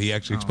like, no, he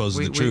actually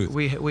exposes the truth.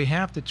 We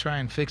have to try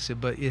and fix it,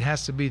 but it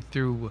has to be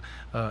through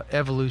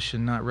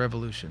evolution, not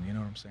revolution. You know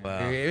what I'm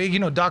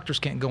saying? Wow. Doctors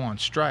can't go on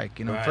strike.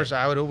 Right. First,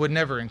 I would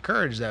never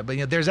encourage that,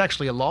 but there's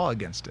actually a law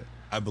against it.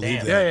 I believe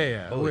Damn. that.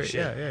 Yeah. Holy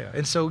shit. Yeah.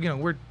 And so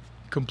we're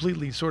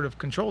completely sort of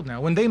controlled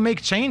now. When they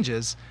make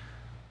changes,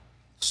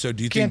 So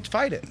do you can't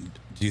fight it.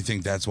 Do you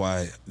think that's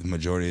why the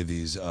majority of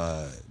these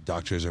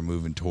doctors are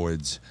moving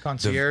towards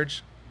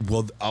Concierge.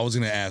 Well, I was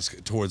going to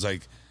ask towards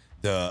like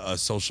the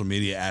social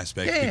media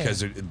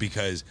aspect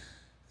because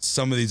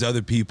some of these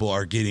other people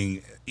are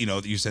getting,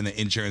 you're saying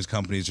the insurance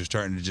companies are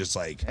starting to just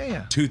like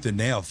tooth and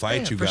nail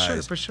fight you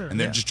guys. For sure. And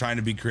they're just trying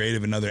to be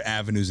creative in other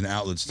avenues and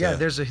outlets.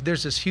 There's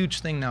this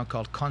huge thing now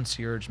called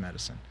concierge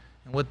medicine.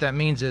 And what that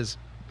means is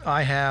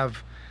I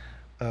have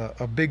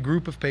a big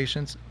group of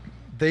patients.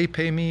 They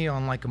pay me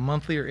on like a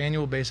monthly or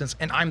annual basis,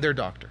 and I'm their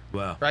doctor.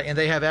 Wow. Right? And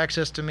they have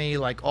access to me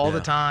like all the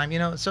time,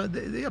 So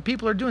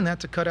people are doing that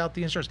to cut out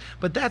the insurance.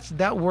 But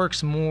that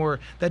works more.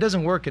 That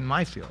doesn't work in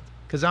my field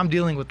because I'm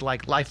dealing with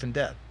like life and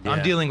death. Yeah.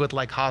 I'm dealing with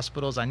like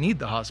hospitals. I need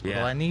the hospital.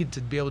 Yeah. I need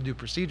to be able to do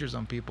procedures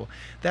on people.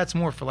 That's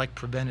more for like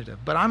preventative.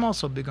 But I'm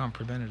also big on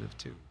preventative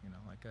too. You know,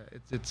 like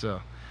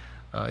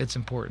it's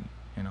important.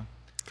 You know.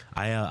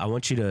 I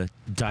want you to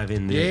dive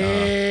in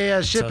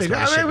the Shipping.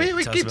 tell us about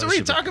We shipping.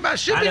 keep talking about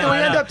shipping, I know, and we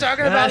I end know. up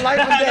talking about life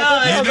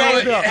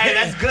and death. Hey,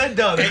 that's good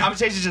though. The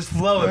conversation's just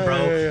flowing, bro,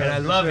 Yeah, and I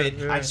love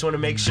it. I just want to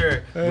make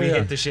sure we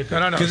hit the shipping.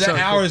 No. Because that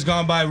hour has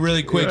gone by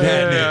really quick.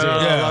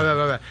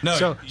 No,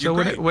 So you're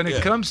when great. when it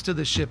Yeah. comes to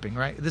the shipping,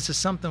 right? This is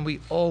something we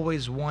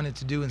always wanted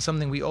to do and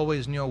something we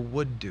always knew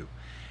would do.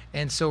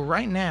 And so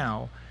right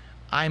now,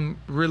 I'm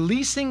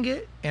releasing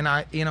it, and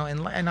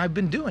and I've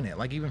been doing it,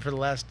 like even for the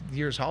last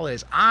year's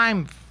holidays.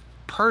 I'm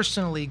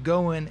personally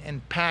going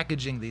and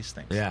packaging these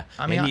things. Yeah,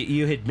 I mean, and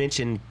you had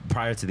mentioned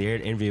prior to the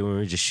interview when we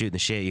were just shooting the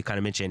shit, you kind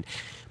of mentioned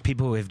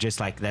people who have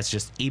just like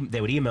they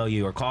would email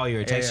you or call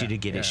you or text you to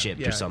get it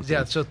shipped or something.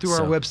 Yeah, so through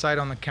our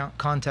website on the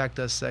contact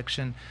us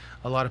section,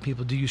 a lot of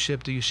people, do you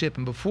ship?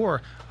 And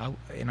before,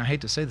 and I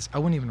hate to say this, I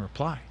wouldn't even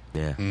reply.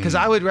 Yeah. Because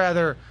I would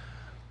rather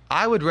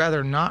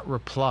not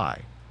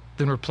reply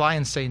than reply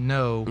and say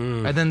no,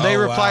 and then they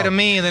reply to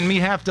me, and then me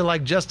have to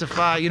like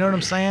justify. You know what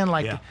I'm saying?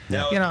 Like,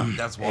 you know,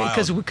 that's wild.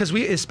 Because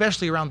we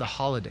especially around the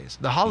holidays.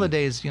 The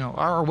holidays, you know,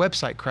 our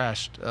website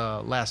crashed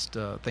last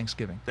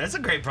Thanksgiving. That's a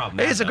great problem.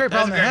 It's a great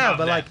problem to have,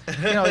 but like,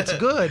 you know, it's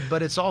good,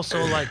 but it's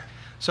also like,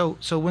 so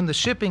when the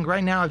shipping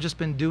right now, I've just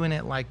been doing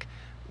it like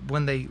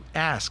when they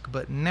ask,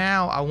 but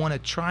now I want to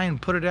try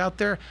and put it out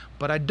there,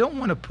 but I don't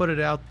want to put it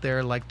out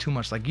there like too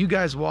much. Like, you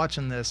guys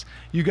watching this,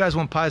 you guys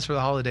want pies for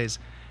the holidays,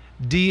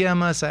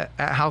 DM us at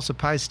House of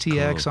Pies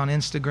TX on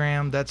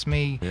Instagram. That's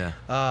me.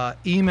 Yeah.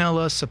 Email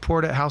us,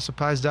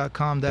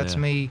 support@houseofpies.com. That's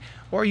me.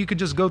 Or you could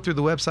just go through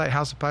the website,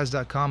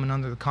 houseofpies.com, and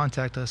under the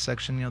contact us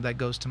section, you know, that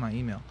goes to my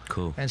email.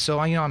 Cool. And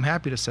so, you know, I'm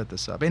happy to set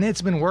this up. And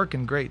it's been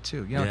working great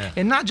too. You know,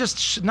 and not just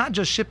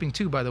shipping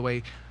too, by the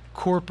way.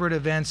 Corporate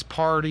events,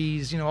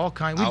 parties, you know, all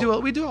kinds. We do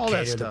all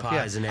that Cater the stuff.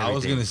 pies and I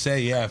was everything. gonna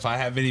say, if I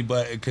have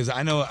anybody, because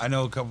I know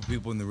a couple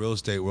people in the real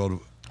estate world.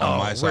 On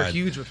my we're side,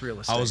 huge with real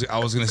estate. I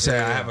was gonna say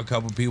I have a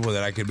couple people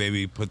that I could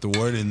maybe put the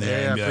word in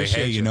there and be like,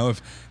 hey, you know,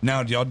 if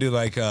now do y'all do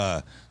like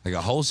a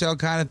wholesale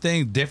kind of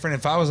thing, different?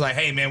 If I was like,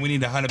 hey man, we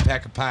need 100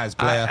 pack of pies,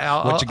 player,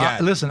 what you got?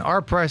 Listen,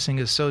 our pricing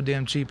is so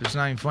damn cheap, it's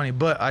not even funny.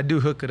 But I do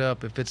hook it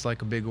up if it's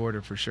like a big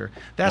order for sure.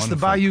 That's Wonderful.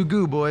 the Bayou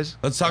Goo, boys.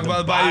 Let's talk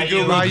about the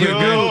Bayou Goo.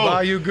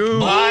 Bayou Goo.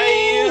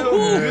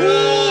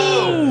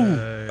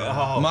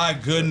 My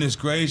goodness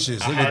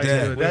gracious, look at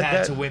that. We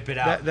had to whip it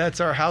out. That's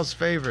our house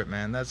favorite,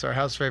 man. That's our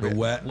house favorite.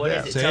 What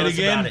is it? Say Tell it us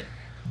again. about it.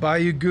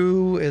 Bayou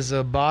Goo is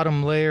a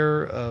bottom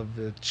layer of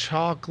the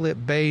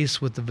chocolate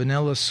base with the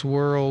vanilla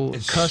swirl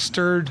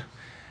custard,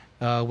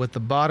 with the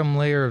bottom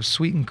layer of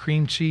sweetened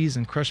cream cheese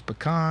and crushed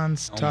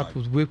pecans, topped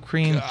with whipped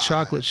cream,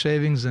 chocolate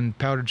shavings, and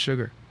powdered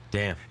sugar.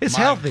 Damn. It's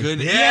My healthy.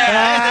 goodness.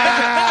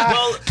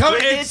 Well, Come-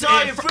 it's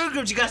all your food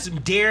groups. You got some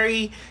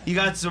dairy. You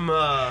got some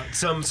bread.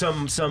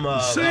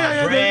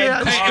 Hey,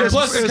 and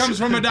plus it comes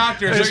from a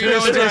doctor, so you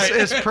know it's right.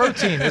 It's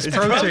protein. It's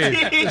protein.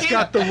 It's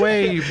got the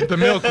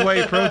milk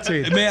whey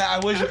protein. Man,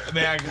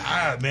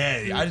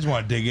 I just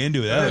want to dig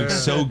into it. That looks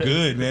so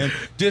good, man.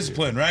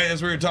 Discipline, right?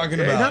 That's what you're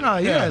talking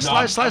about.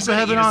 Slice of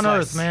heaven on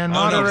earth, man.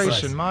 Oh, no,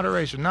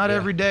 Moderation. Not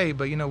every day,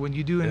 but you know, when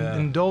you do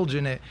indulge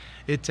in it,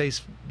 it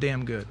tastes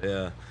damn good.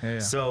 Yeah.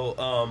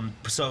 So,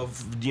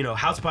 you know,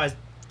 House Pies,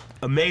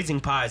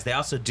 amazing pies. They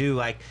also do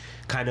like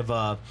kind of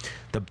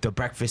the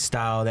breakfast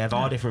style. They have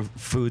all different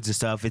foods and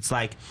stuff. It's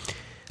like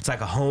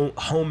a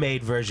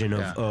homemade version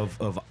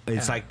of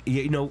it's like,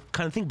 you know,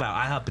 kind of think about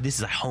IHOP, but this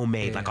is like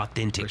homemade, like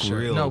authentic,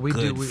 real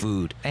good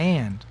food.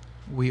 And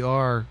we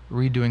are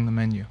redoing the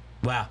menu.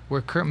 Wow.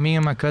 Me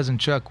and my cousin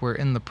Chuck, we're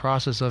in the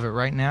process of it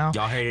right now.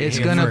 Y'all heard it it's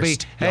here gonna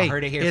first. be Y'all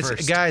heard it here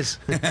first. Guys,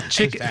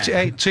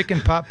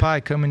 chicken pot pie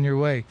coming your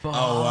way. Oh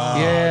wow.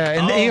 Yeah,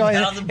 and you know,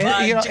 thousand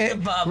pie,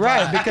 chicken pot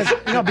right,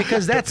 pie.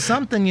 because that's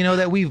something, you know,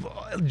 that we've,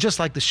 just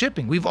like the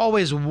shipping, we've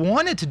always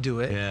wanted to do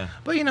it. Yeah.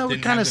 But you know, we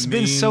Didn't kind have of the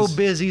been so means.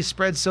 busy,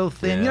 spread so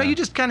thin. You know, Yeah. you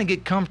just kind of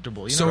get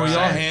comfortable. You So know are what y'all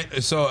I'm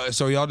saying?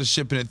 so y'all just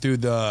shipping it through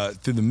the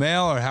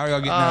mail, or how are y'all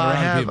getting that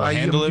around people? I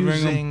Hand am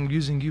delivering them?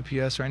 using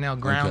UPS right now.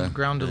 Ground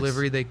Nice.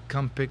 delivery. They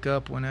come pick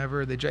up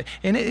whenever they drive.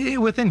 And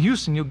within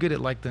Houston, you'll get it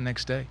like the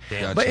next day.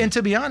 Damn. But Gotcha. and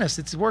to be honest,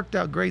 it's worked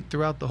out great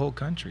throughout the whole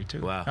country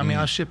too. Wow. I mean,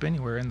 I'll ship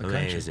anywhere in the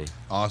country. Amazing.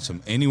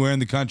 Awesome. Anywhere in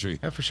the country.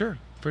 Yeah, for sure.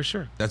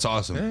 That's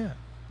awesome. Yeah.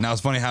 Now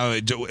it's funny how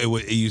it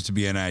used to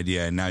be an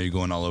idea, and now you're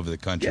going all over the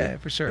country. Yeah,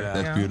 for sure. Yeah.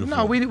 That's Yeah. beautiful.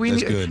 No, we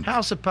That's need, good.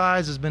 House of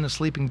Pies has been a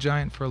sleeping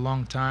giant for a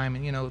long time,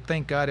 and you know,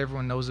 thank God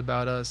everyone knows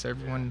about us.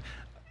 Everyone,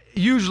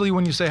 usually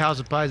when you say House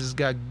of Pies, it's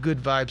got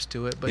good vibes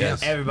to it. But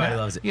Yes. Everybody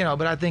loves it.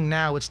 But I think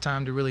now it's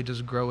time to really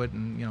just grow it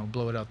and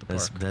blow it out the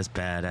park. That's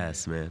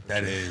badass, man.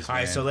 That is. All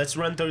right, man. so let's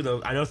run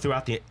through I know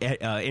throughout the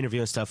interview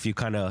and stuff,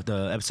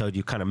 the episode,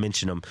 you kind of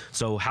mentioned them.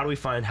 So how do we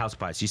find House of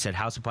Pies? You said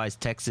House of Pies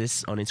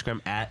Texas on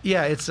Instagram at.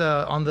 Yeah, it's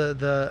on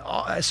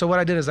so what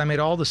I did is I made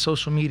all the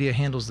social media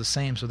handles the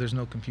same, so there's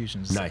no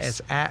confusion. Nice.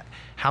 It's at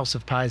House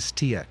of Pies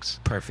TX.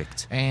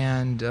 Perfect.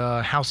 And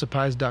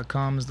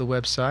houseofpies.com is the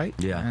website.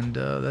 Yeah. And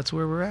that's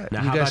where we're at.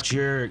 Now, how about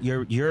your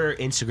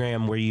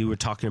Instagram where you were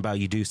talking about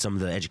you do some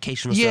of the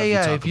educational stuff?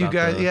 Yeah. talk If you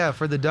about guys,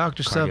 for the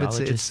doctor stuff,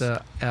 it's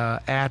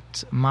cardiologist?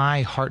 at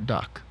my heart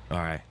doc. All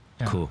right,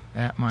 Yeah, cool.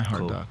 At my heart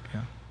Cool. doc.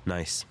 Yeah.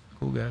 Nice.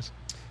 Cool guys.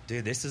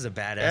 Dude, this is a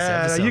badass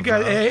episode, You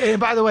guys. bro. And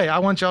by the way, I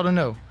want y'all to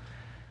know,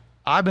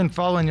 I've been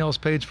following y'all's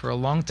page for a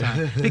long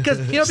time because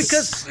I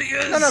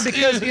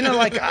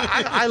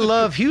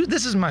love Houston.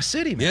 This is my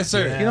city, man. Yes,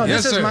 sir. This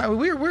Yes, is sir.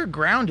 we're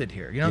grounded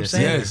here. You know Yes, what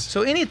I'm saying? yes.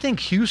 So anything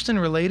Houston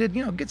related,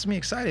 gets me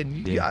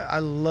excited. Yeah. I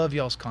love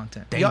y'all's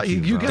content. Thank Y'all,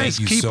 you, bro. guys Thank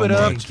you keep so it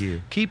up. much. Thank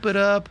you. Keep it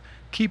up.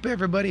 Keep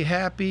everybody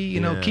happy.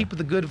 Yeah. Keep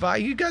the good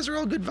vibe. You guys are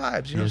all good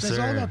vibes. You know what I'm Yes, saying?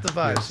 It's all sir. about the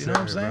vibes. Yes, you know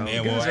what I'm sir, saying? bro. Man,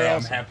 You well, guys are I'm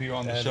awesome. happy you're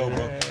on the show,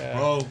 bro.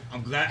 Bro,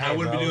 I'm glad I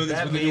wouldn't be doing this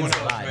that with means anyone a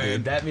else, lot, man.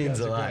 dude. That means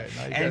You a guys are lot. great.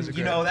 No, you And guys are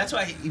great. that's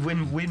why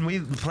when we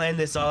planned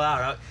this all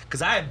out,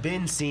 because I have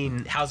been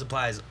seeing House of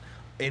Pies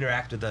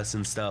interact with us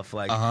and stuff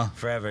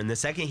forever. And the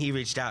second he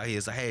reached out, he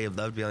was like, "Hey, I'd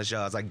love to be on the show."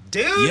 I was like,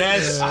 "Dude,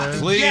 Yes,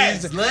 please.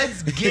 yes,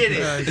 let's get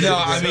it." No,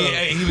 I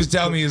mean, he was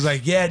telling me, he was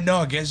like, yeah,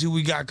 no, guess who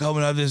we got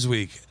coming up this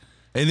week?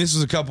 And this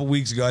was a couple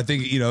weeks ago. I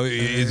think, he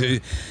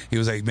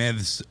was like, man,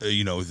 this,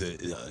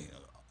 the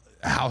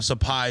House of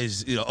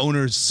Pies,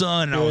 owner's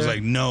son. And I was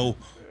like, no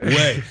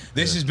way.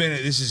 This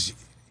is,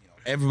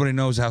 everybody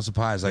knows House of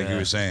Pies, like you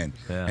were saying.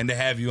 Yeah. And to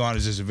have you on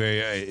is just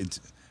it's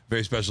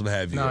very special to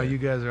have you. No, here. you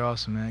guys are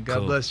awesome, man. God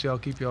Cool. bless y'all.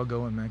 Keep y'all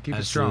going, man. Keep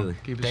Absolutely. it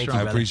strong. Keep it Thank you, strong.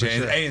 I brother, appreciate for it.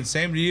 sure. Hey, and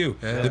same to you.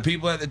 Yeah. The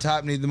people at the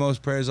top need the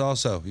most prayers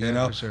also. You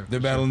know, for sure, they're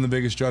for battling the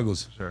biggest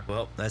struggles. Sure.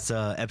 Well, that's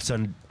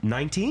episode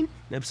 19.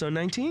 Episode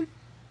 19.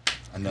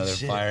 Another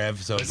fire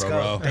episode, Let's bro.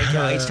 go. Thank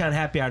y'all. H-Town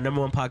Happy Hour,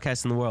 #1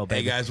 podcast in the world, Hey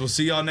baby. guys, we'll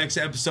see y'all next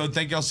episode.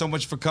 Thank y'all so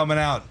much for coming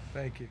out.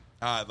 Thank you.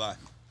 All right, bye.